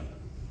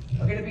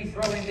 I'm going to be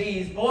throwing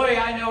these. Boy,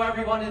 I know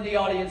everyone in the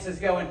audience is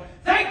going,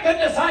 thank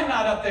goodness I'm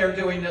not up there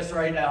doing this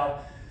right now.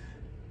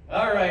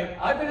 All right,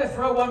 I'm going to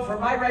throw one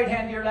from my right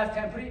hand to your left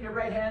hand. Put it in your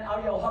right hand.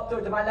 I'll yell hop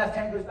to my left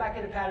hand, goes back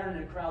in the pattern,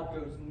 and the crowd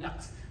goes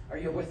nuts. Are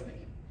you with me?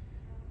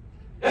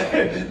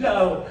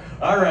 No.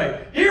 All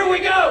right, here we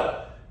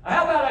go.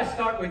 How about I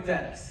start with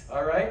Dennis,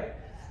 all right?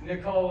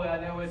 Nicole, I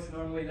know it's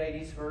normally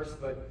ladies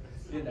first, but,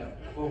 you know,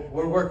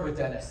 we'll work with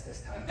Dennis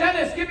this time.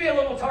 Dennis, give me a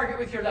little target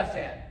with your left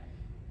hand.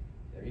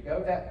 There you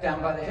go,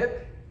 down by the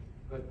hip,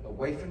 but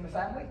away from the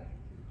family.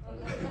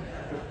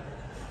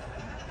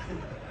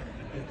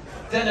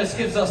 Dennis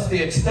gives us the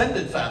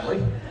extended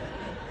family.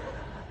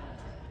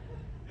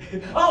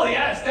 Oh,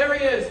 yes, there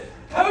he is,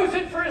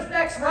 posing for his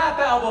next rap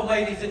album,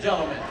 ladies and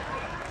gentlemen.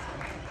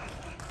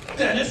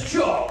 Dennis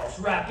Charles,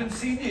 rapping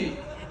CD.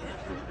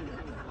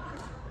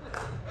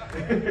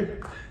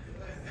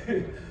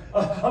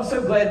 I'm so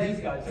glad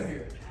these guys are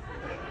here.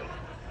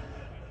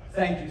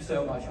 Thank you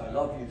so much. I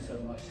love you so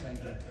much. Thank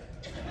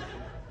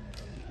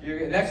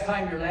you. Next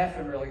time you're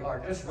laughing really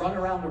hard, just run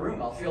around the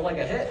room. I'll feel like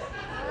a hit.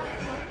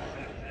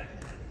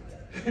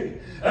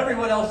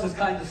 Everyone else is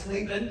kind of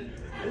sleeping.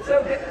 It's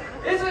okay.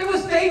 It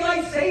was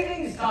daylight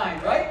savings time,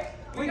 right?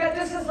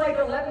 This is like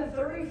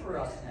 11:30 for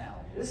us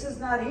now. This is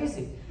not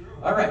easy.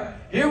 All right,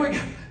 here we go.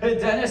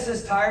 Dennis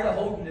is tired of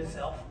holding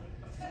himself.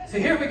 So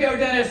here we go,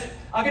 Dennis.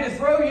 I'm going to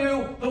throw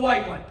you the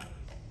white one.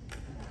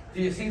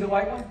 Do you see the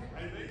white one?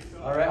 I think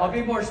so. All right, I'll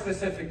be more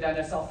specific,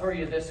 Dennis. I'll throw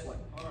you this one.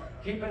 All right.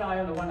 Keep an eye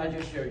on the one I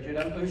just showed you.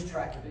 Don't lose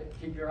track of it.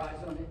 Keep your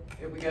eyes on it.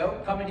 Here we go.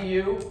 Coming to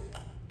you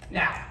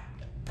now.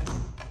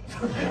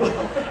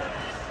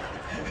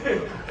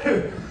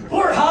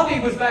 Poor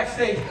Hobby was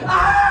backstage.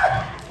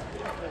 Ah!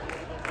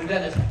 And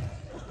Dennis.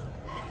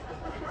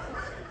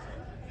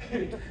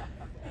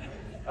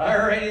 All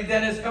righty,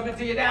 Dennis, coming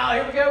to you now.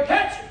 Here we go.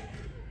 Catch.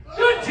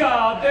 Good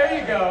job. There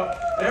you go.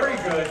 Very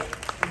good.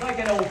 He's like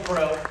an old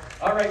pro.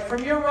 All right,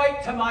 from your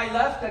right to my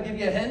left, I'll give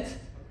you a hint.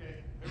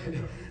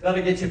 Okay.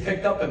 That'll get you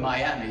picked up in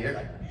Miami. You're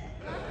like...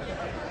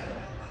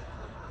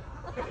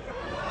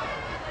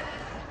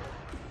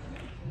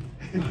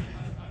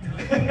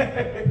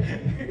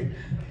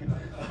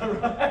 All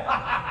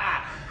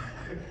right.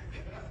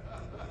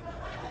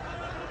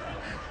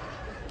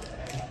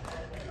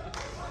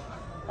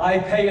 I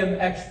pay him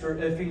extra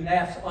if he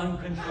laughs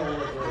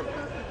uncontrollably.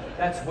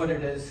 That's what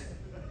it is.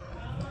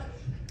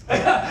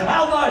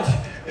 How much?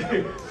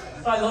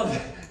 I love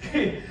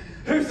it.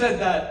 Who said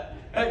that?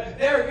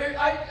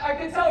 I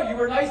can tell you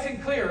were nice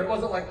and clear. It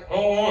wasn't like,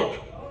 oh,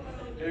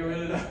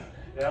 look.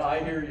 Yeah,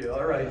 I hear you.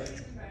 All right.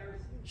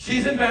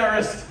 She's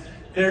embarrassed.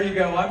 There you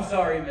go. I'm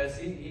sorry, miss.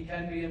 He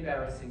can be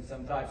embarrassing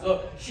sometimes.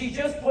 Look, she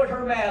just put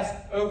her mask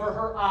over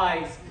her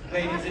eyes,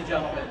 ladies and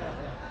gentlemen.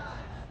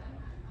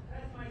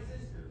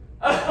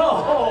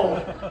 Oh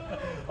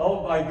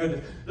my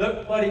goodness.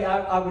 Look, buddy,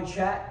 I would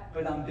chat,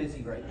 but I'm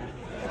busy right now.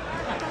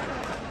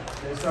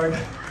 Okay, sorry.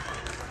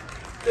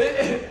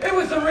 It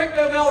was the Rick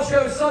Novell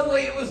show.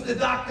 Suddenly it was the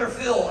Dr.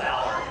 Phil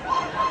hour.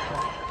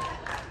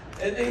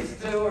 And these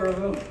two are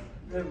in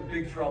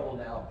big trouble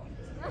now.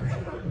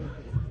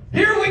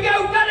 Here we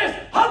go, Dennis!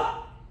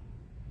 Hop!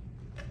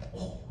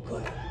 Oh,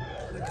 good.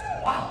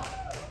 Wow.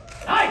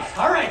 Nice.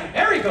 All right.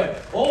 Very good.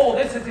 Oh,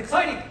 this is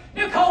exciting.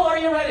 Nicole, are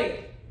you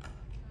ready?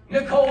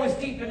 Nicole is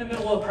deep in the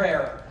middle of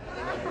prayer.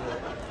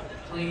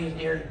 Please,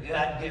 dear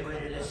God, get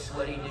rid of this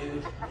sweaty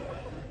dude.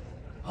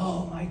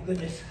 Oh, my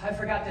goodness. I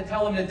forgot to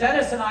tell him that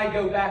Dennis and I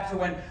go back to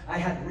when I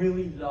had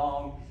really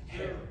long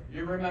hair.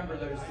 You remember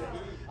those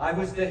days? I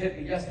was the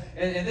hippie, yes.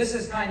 And this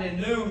is kind of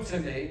new to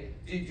me.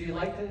 Do you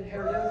like the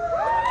hairdo?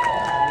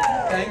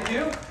 Thank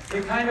you.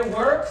 It kind of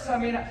works. I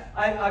mean,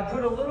 I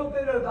put a little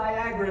bit of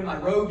Viagra in my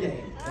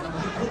Rogaine.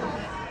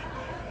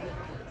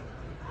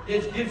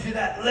 It gives you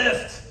that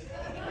lift.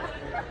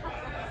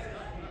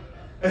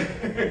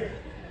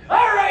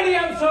 All righty,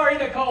 I'm sorry,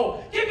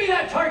 Nicole. Give me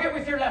that target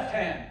with your left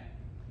hand.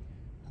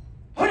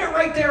 Put it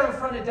right there in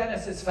front of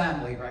Dennis's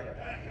family, right up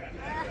there.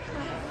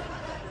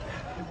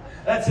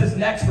 That's his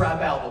next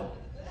rap album.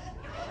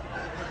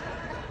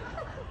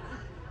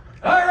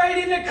 All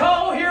righty,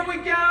 Nicole, here we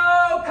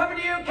go. Coming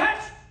to you,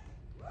 catch.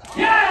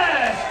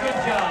 Yes, good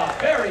job,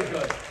 very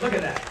good. Look at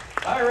that.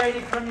 All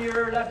righty, from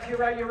your left to your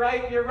right, your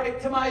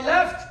right to my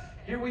left.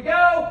 Here we go.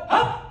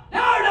 Up. No.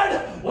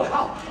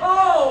 Wow.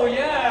 Oh,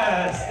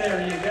 yes,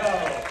 there you go.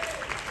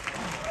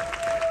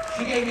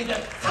 She gave me the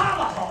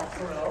tomahawk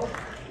throw.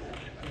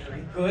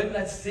 Very good.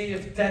 Let's see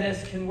if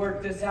Dennis can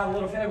work this out a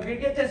little faster. We're going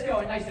to get this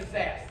going nice and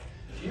fast.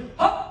 You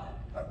up.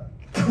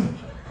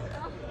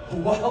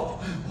 Whoa.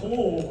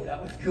 Oh,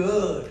 that was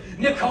good.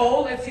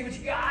 Nicole, let's see what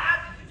you got.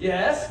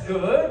 Yes,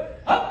 good.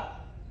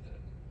 Up.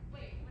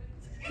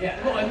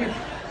 Yeah, well, I mean,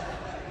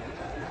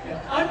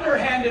 yeah,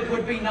 underhanded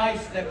would be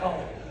nice,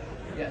 Nicole.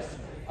 Yes,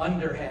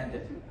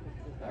 underhanded.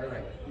 All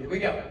right, here we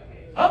go.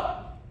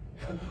 Up.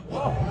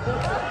 Whoa.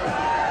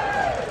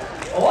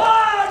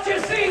 Whoa, did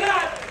you see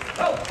that?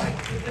 Oh, my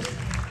goodness.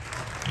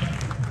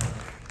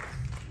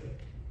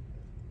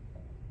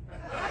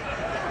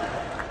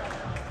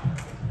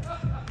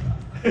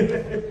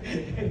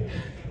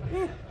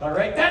 All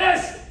right,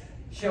 Dennis,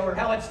 show her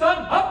how it's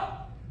done.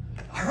 Up.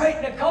 All right,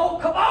 Nicole,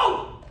 come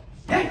on.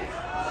 Yank.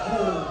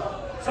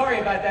 Oh, sorry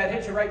about that.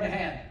 Hit you right in the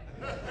hand.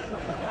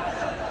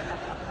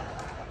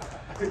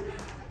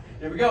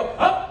 Here we go.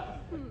 Up.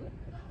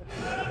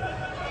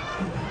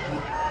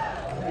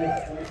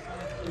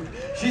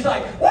 She's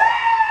like, woo!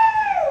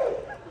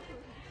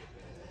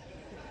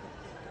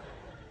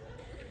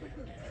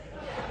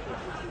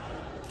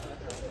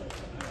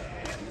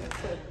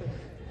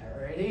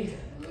 Alrighty,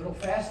 a little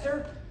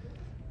faster.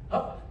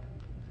 Up.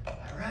 All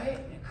right,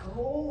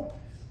 Nicole.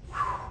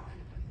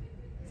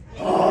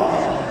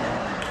 Oh,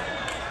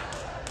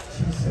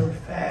 she's so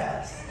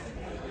fast.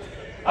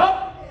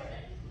 Up.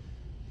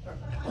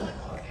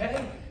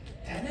 Okay,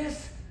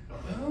 Dennis.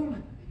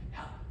 Boom.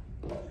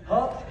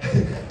 Up.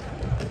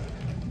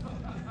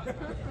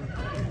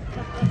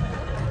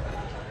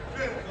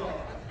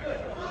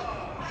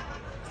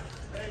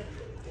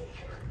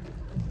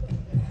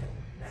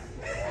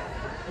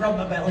 Rub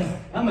my belly.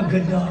 I'm a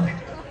good dog.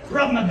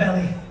 Rub my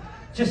belly.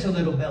 Just a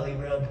little belly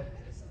rub. I'm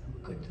a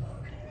good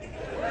dog.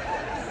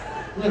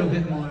 A little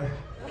bit more. A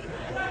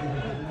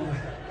little bit more.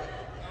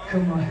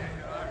 Come on.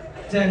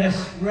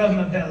 Dennis, rub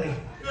my belly.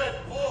 Good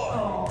boy.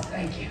 Oh,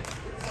 thank you.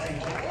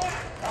 Thank you.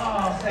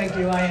 Oh, thank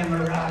you. I am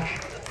a rock.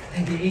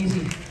 Thank you.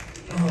 Easy.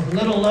 Oh, a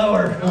little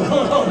lower.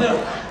 Oh,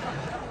 no.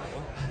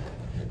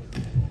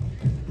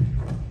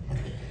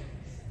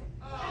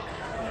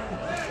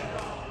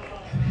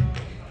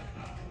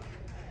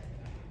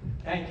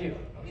 Thank you.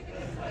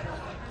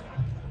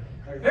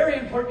 All right, very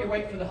important you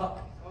wait for the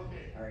hop. All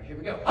right, here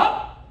we go.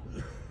 Hop!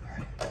 All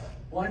right.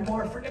 One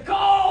more for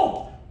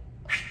Nicole!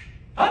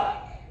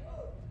 Hop!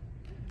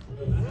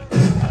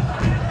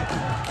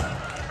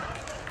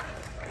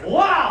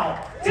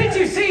 Wow! Did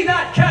you see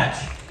that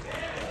catch?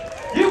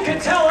 You can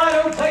tell I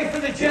don't play for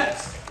the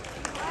Jets.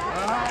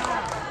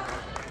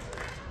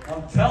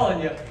 I'm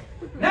telling you.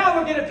 Now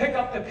we're going to pick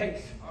up the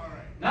pace.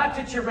 Not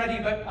that you're ready,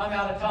 but I'm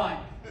out of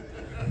time.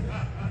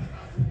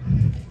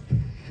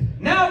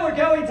 Now we're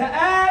going to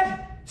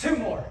add 2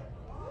 more.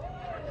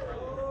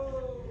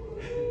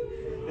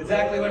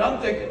 Exactly what I'm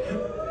thinking.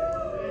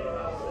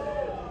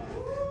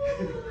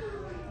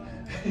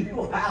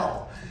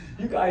 Wow,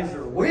 you guys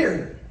are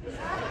weird.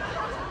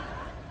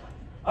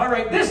 All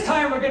right, this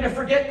time we're going to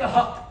forget the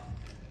hup,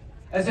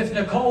 as if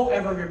Nicole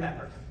ever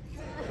remembered.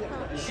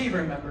 And she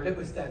remembered, it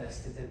was Dennis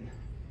that didn't.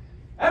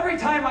 Every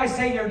time I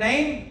say your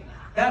name,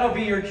 that'll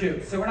be your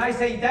cue. So when I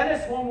say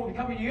Dennis, one will be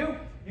coming to you,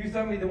 you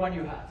throw me the one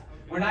you have.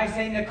 When I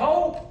say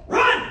Nicole,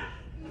 run!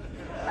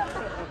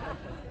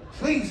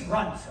 Please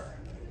run, sir.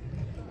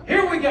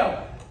 Here we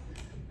go.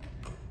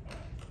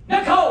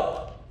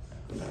 Nicole!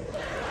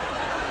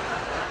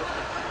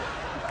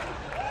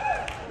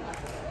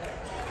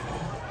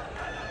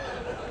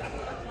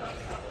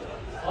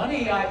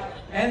 Funny,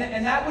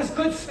 and that was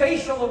good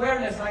spatial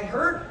awareness. I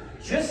heard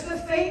just the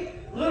faint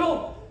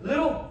little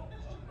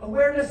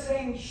awareness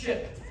saying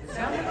ship. It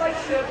sounded like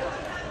ship.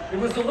 It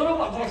was a little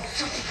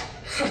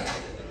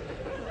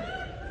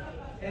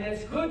and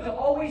it's good to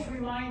always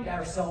remind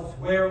ourselves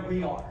where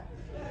we are.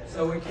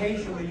 So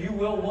occasionally you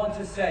will want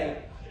to say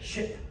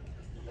ship.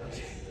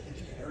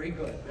 Very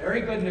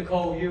good,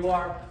 Nicole. You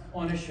are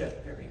on a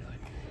ship. Very good.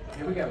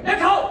 Here we go.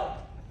 Nicole!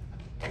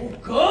 Oh,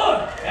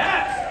 good.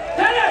 Yes.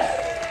 Dennis!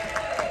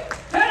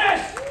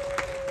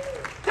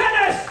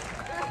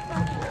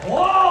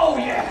 Whoa,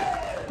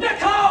 yeah.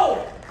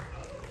 Nicole!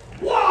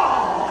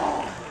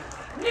 Whoa!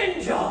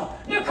 Ninja!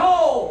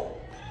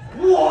 Nicole!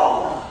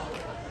 Whoa!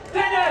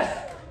 Dennis!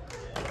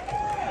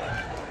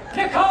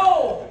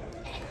 Nicole!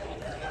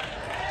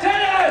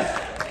 Dennis!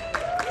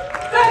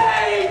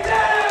 Hey,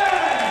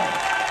 Dennis!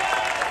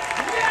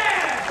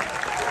 Yeah!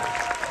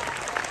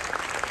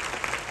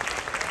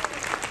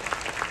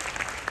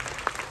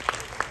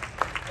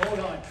 Hold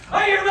on.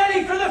 Are you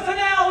ready for the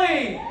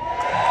finale?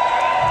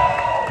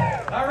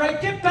 All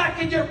right, get back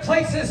in your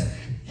places.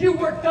 You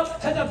worked up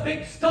to the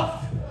big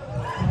stuff.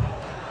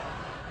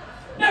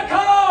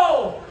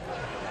 Nicole!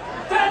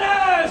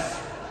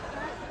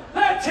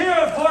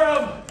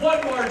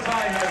 one more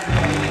time,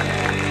 everybody.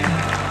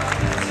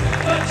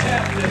 The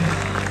champion.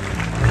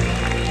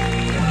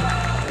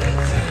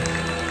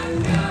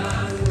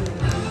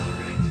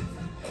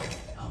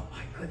 Oh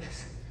my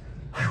goodness.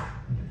 Whew.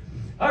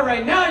 All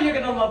right, now you're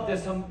gonna love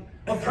this. I'm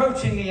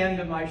approaching the end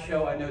of my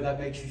show. I know that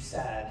makes you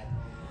sad.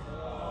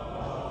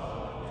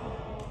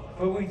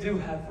 But we do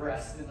have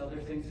rest and other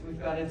things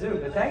we've got to do.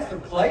 But thanks for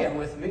playing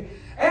with me.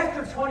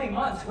 After 20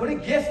 months, what a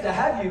gift to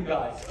have you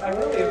guys. I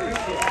really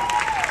appreciate it.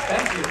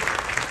 Thank you.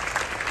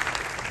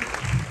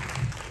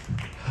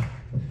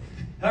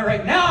 All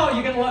right, now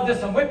you're going to love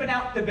this. I'm whipping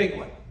out the big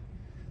one.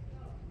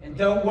 And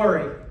don't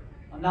worry,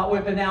 I'm not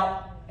whipping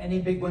out any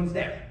big ones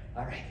there.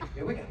 All right,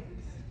 here we go.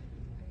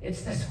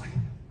 It's this one.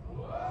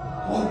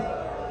 Whoa.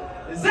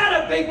 Is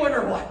that a big one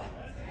or what?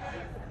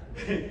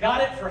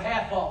 Got it for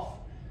half off.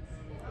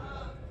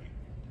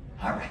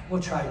 All right,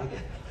 we'll try it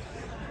again.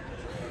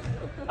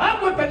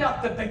 I'm whipping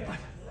out the big one.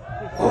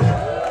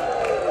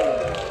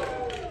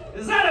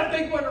 Is that a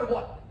big one or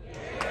what?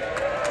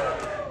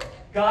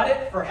 Got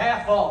it for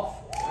half off.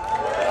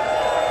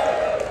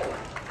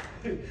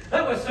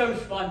 That was so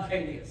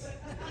spontaneous.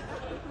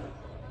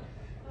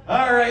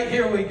 All right,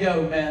 here we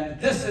go, man.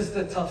 This is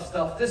the tough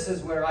stuff. This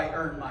is where I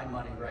earn my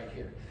money right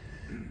here.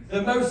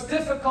 The most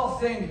difficult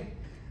thing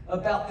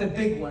about the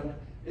big one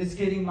is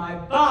getting my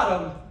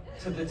bottom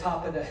to the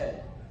top of the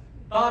head.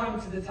 Bottom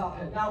to the top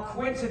head. Now,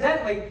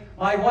 coincidentally,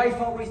 my wife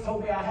always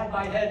told me I had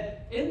my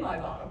head in my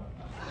bottom.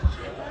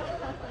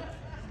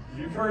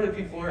 You've heard it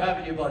before,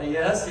 haven't you, buddy?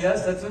 Yes,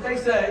 yes, that's what they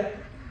say.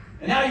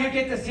 And now you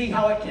get to see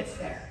how it gets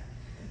there.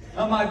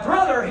 Now, my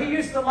brother, he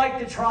used to like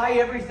to try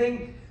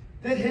everything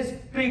that his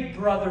big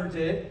brother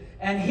did,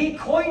 and he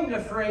coined the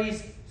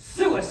phrase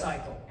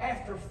suicycle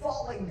after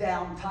falling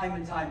down time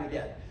and time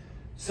again.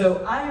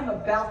 So I am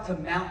about to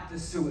mount the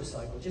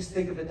suicycle. Just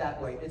think of it that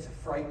way. It's a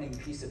frightening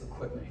piece of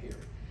equipment here.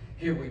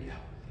 Here we go.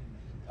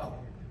 Oh.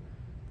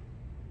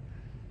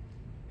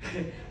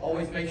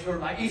 Always make sure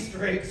my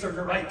Easter eggs are in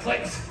the right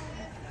place.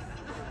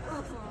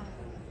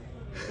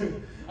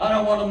 I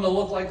don't want them to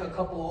look like a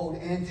couple old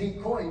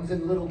antique coins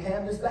in a little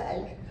canvas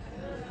bag.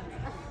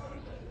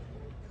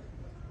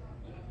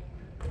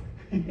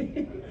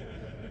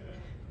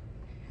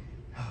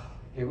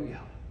 Here we go.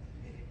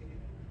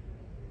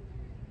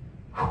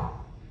 Oh,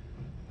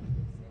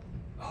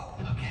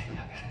 okay, I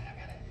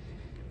got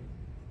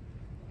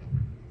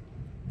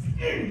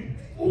it.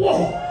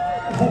 Whoa!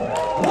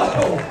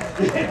 Whoa!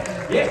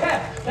 Yeah,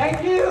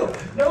 thank you.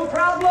 No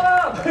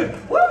problem.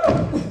 Woo!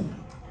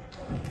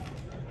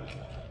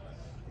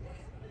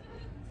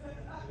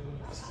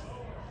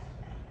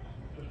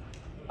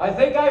 I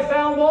think I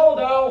found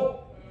Waldo.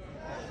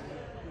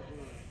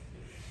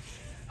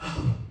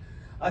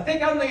 I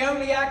think I'm the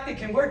only act that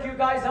can work you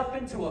guys up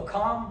into a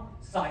calm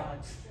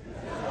silence.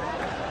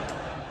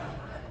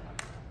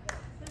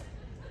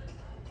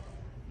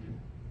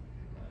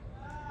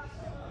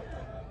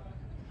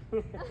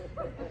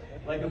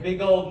 Like a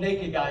big old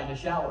naked guy in the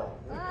shower.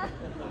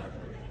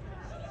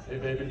 Hey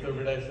baby, throw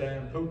me that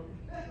shampoo.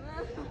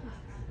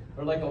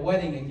 Or like a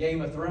wedding in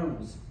Game of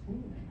Thrones.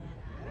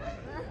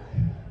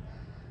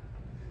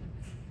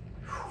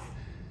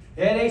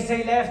 Yeah, they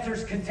say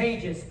laughter's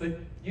contagious, but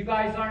you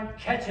guys aren't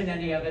catching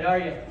any of it, are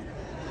you?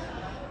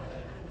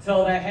 It's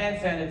all that hand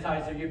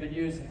sanitizer you've been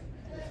using.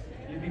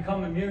 You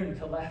become immune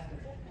to laughter.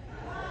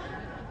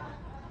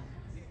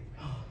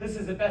 This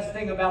is the best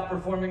thing about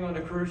performing on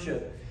a cruise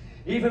ship.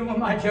 Even when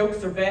my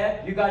jokes are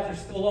bad, you guys are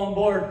still on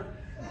board.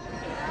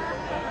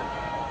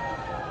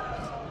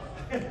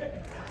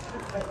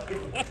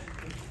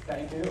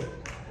 Thank you.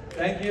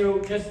 Thank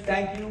you. Just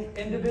thank you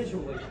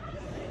individually.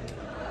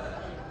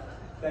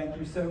 Thank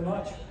you so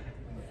much.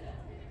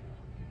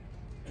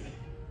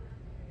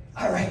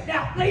 All right,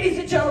 now, ladies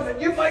and gentlemen,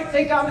 you might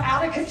think I'm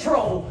out of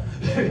control.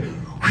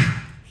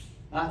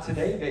 Not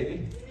today,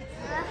 baby.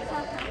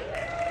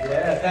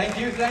 Yeah, thank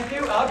you, thank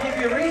you. I'll give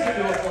you a reason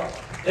to applaud.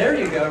 There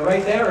you go,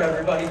 right there,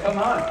 everybody. Come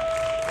on.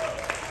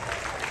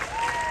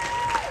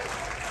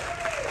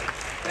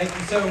 Thank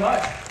you so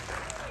much.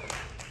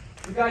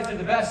 You guys are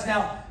the best.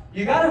 Now,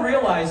 you got to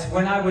realize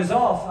when I was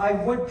off, I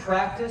would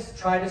practice,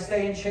 try to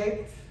stay in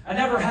shape. I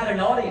never had an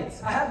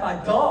audience. I had my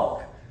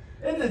dog.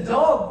 And the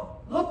dog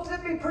looked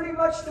at me pretty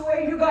much the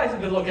way you guys have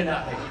been looking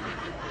at me.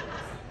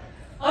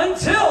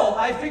 Until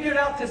I figured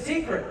out the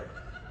secret.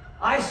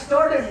 I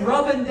started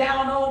rubbing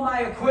down all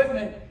my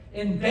equipment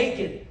in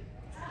bacon.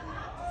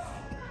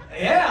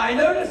 Yeah, I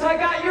notice I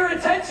got your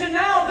attention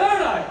now,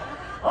 don't I?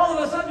 All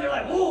of a sudden you're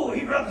like, ooh,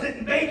 he rubs it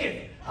in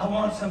bacon. I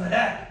want some of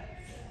that.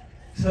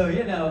 So,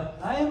 you know,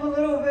 I am a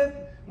little bit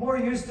more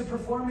used to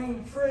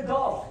performing for a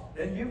dog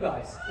than you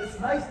guys. It's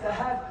nice to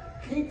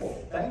have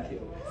people. Thank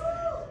you.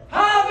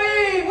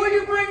 Javi, will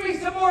you bring me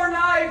some more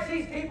knives?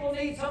 These people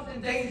need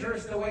something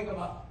dangerous to wake them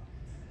up.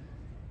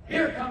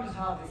 Here comes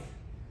Javi.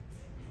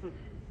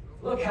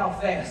 Look how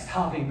fast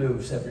Javi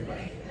moves,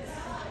 everybody.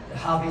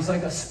 Javi's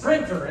like a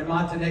sprinter in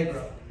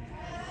Montenegro.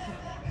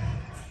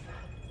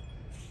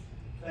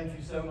 Thank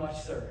you so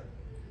much, sir.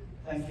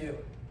 Thank you.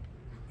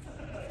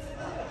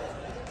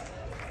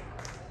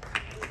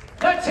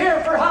 The Let's hear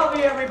it for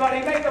Hobby, everybody.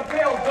 Make them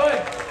feel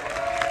good.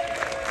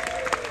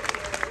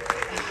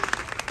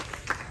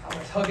 I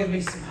was hugging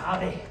me some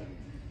Hobby.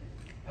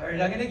 All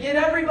right, I'm going to get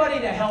everybody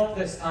to help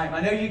this time.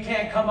 I know you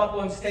can't come up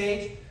on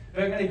stage,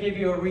 but I'm going to give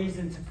you a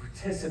reason to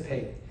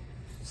participate.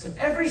 So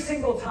every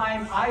single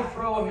time I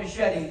throw a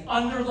machete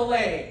under the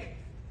leg,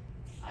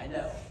 I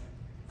know.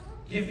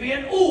 Give me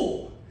an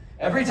ooh.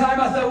 Every time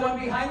I throw one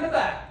behind the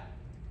back,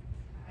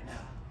 I know.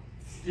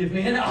 Give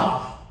me an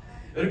ah.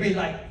 It'll be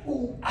like,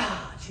 ooh,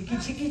 ah, chicky,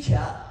 chicky,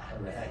 cha. All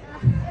right.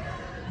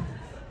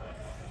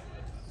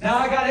 Now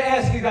I got to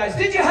ask you guys,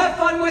 did you have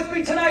fun with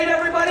me tonight,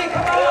 everybody?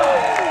 Come on.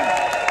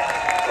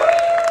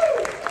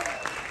 Woo!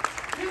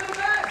 You're the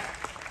best.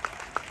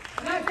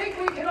 And I think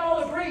we can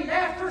all agree,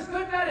 laughter's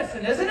good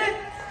medicine, isn't it?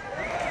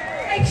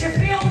 Makes you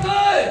feel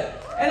good.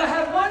 And I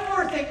have one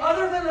more thing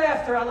other than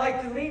laughter I'd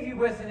like to leave you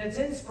with, and it's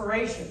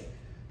inspiration.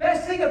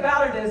 Best thing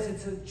about it is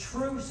it's a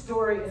true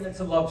story and it's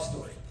a love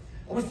story.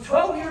 I was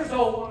 12 years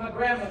old when my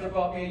grandmother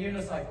bought me a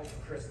unicycle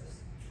for Christmas.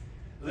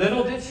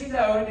 Little did she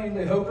know, and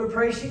we hope and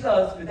pray she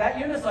does, but that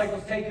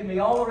unicycle's taken me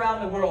all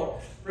around the world,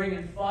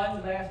 bringing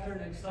fun, laughter,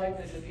 and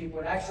excitement to people.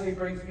 It actually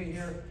brings me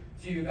here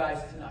to you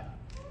guys tonight.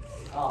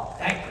 Oh,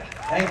 thank you.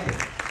 Thank you.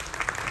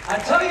 I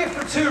tell you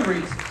for two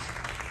reasons.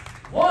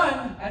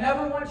 One, I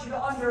never want you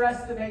to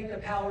underestimate the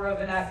power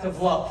of an act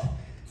of love.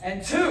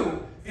 And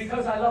two,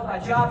 because I love my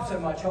job so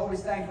much, I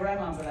always thank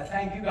Grandma, but I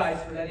thank you guys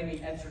for letting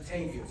me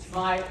entertain you. It's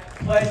my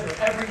pleasure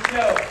every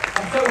show.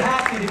 I'm so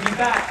happy to be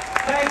back.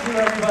 Thank you,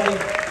 everybody.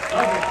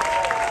 Love you.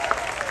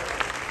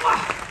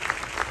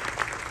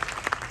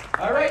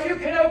 All right, you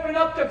can open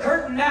up the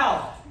curtain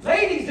now.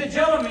 Ladies and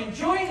gentlemen,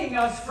 joining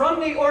us from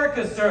the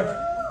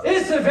orchestra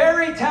is the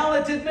very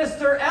talented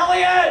Mr.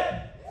 Elliott.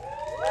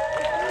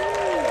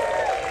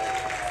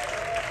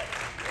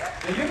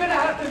 Now you're going to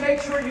have to make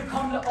sure you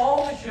come to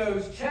all the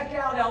shows. Check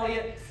out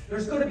Elliott.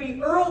 There's going to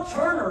be Earl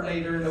Turner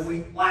later in the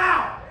week.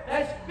 Wow!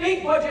 That's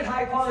big budget,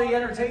 high quality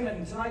entertainment.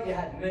 And tonight you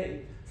had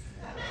me.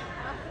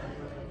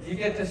 You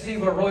get to see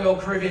where Royal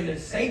Caribbean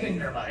is saving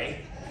their money.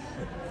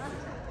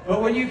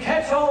 But when you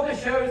catch all the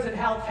shows and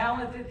how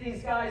talented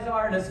these guys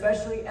are, and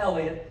especially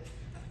Elliott,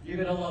 you're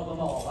going to love them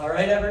all. All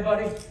right,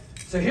 everybody?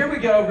 So here we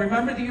go.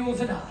 Remember the Yules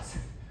and Ahs.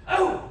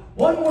 Oh,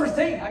 one more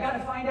thing. I got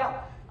to find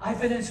out. I've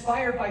been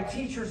inspired by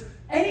teachers.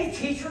 Any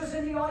teachers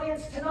in the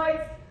audience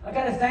tonight? I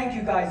got to thank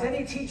you guys.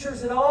 Any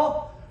teachers at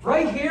all?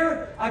 Right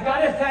here, I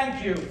got to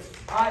thank you.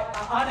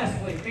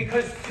 Honestly,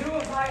 because two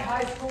of my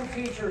high school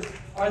teachers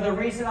are the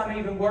reason I'm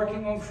even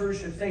working on cruise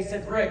ships. They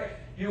said, Rick,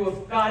 you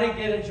have got to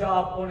get a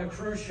job on a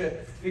cruise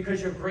ship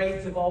because your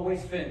grades have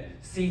always been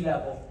sea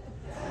level.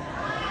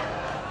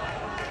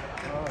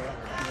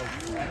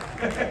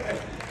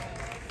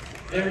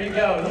 There you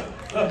go.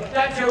 Look,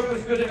 that joke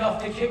was good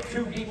enough to kick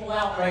two people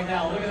out right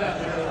now. Look at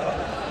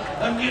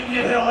that. I'm getting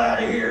the hell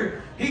out of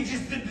here. He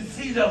just did the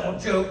sea level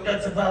joke.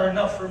 That's about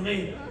enough for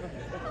me.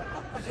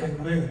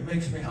 It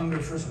makes me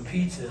hungry for some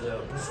pizza,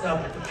 though. We'll stop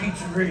at the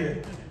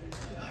pizzeria.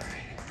 All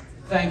right.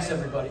 Thanks,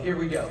 everybody. Here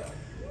we go.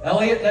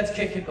 Elliott, let's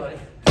kick it, buddy.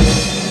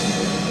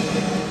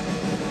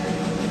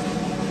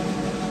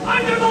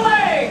 Under the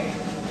leg!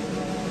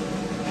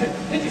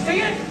 Did you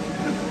see it?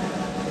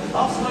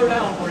 I'll slow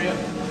down for you.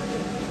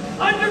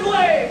 Under the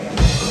leg!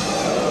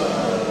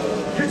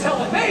 You're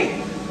telling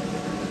me!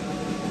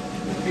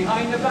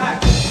 Behind the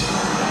back.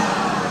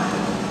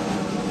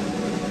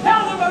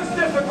 Now the most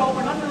difficult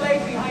one, under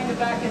leg, behind the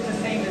back at the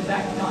same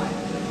exact time.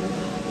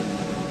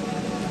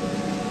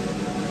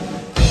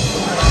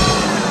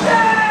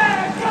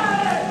 Yeah!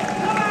 Got it!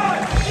 Come on!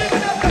 Give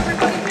it up,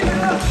 everybody! Give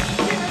it up!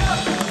 Give it up!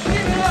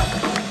 Give it up!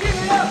 Give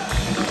it up!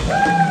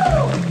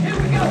 Woo! Here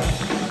we go!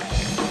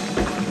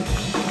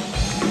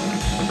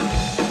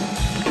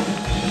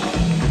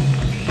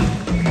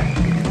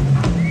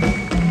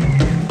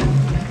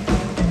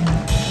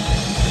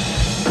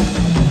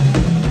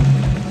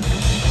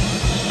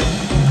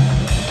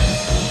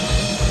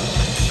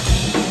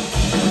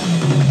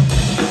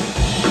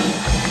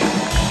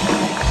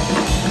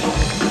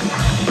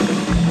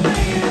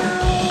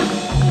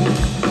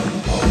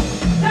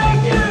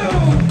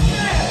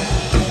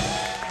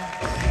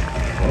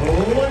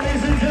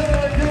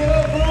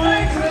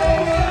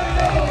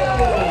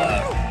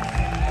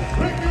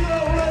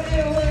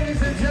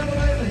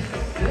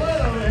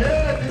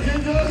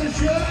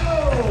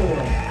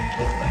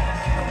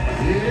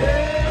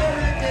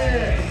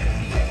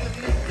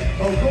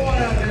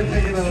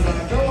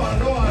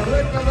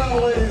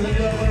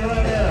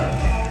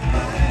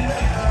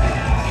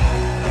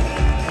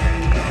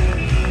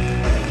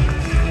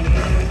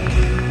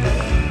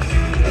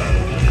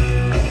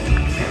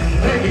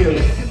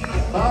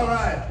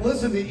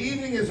 Listen, the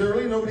evening is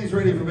early. Nobody's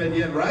ready for bed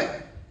yet,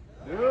 right?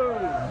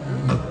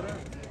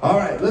 All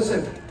right,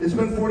 listen. It's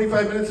been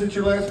 45 minutes since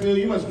your last meal.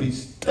 You must be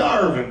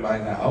starving by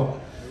now.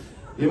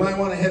 You might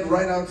want to head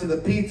right out to the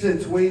pizza.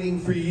 It's waiting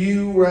for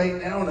you right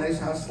now. A nice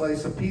hot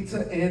slice of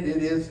pizza, and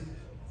it is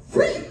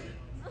free.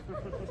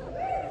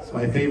 It's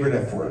my favorite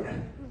F word.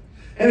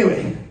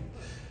 Anyway,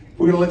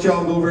 We're going to let you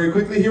all go very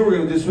quickly here. We're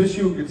going to dismiss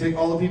you. We're going to take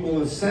all the people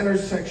in the center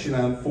section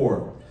on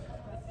 4.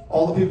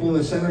 All the people in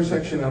the center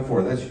section on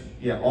 4. That's,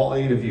 yeah, all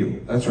 8 of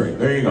you. That's right.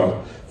 There you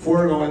go.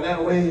 4 are going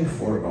that way.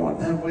 4 are going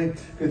that way.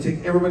 Going to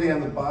take everybody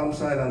on the bottom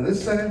side on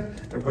this side.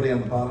 Everybody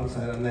on the bottom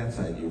side on that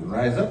side. You can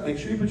rise up. Make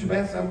sure you put your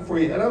mask on before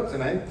you head out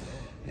tonight.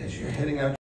 As you're heading out.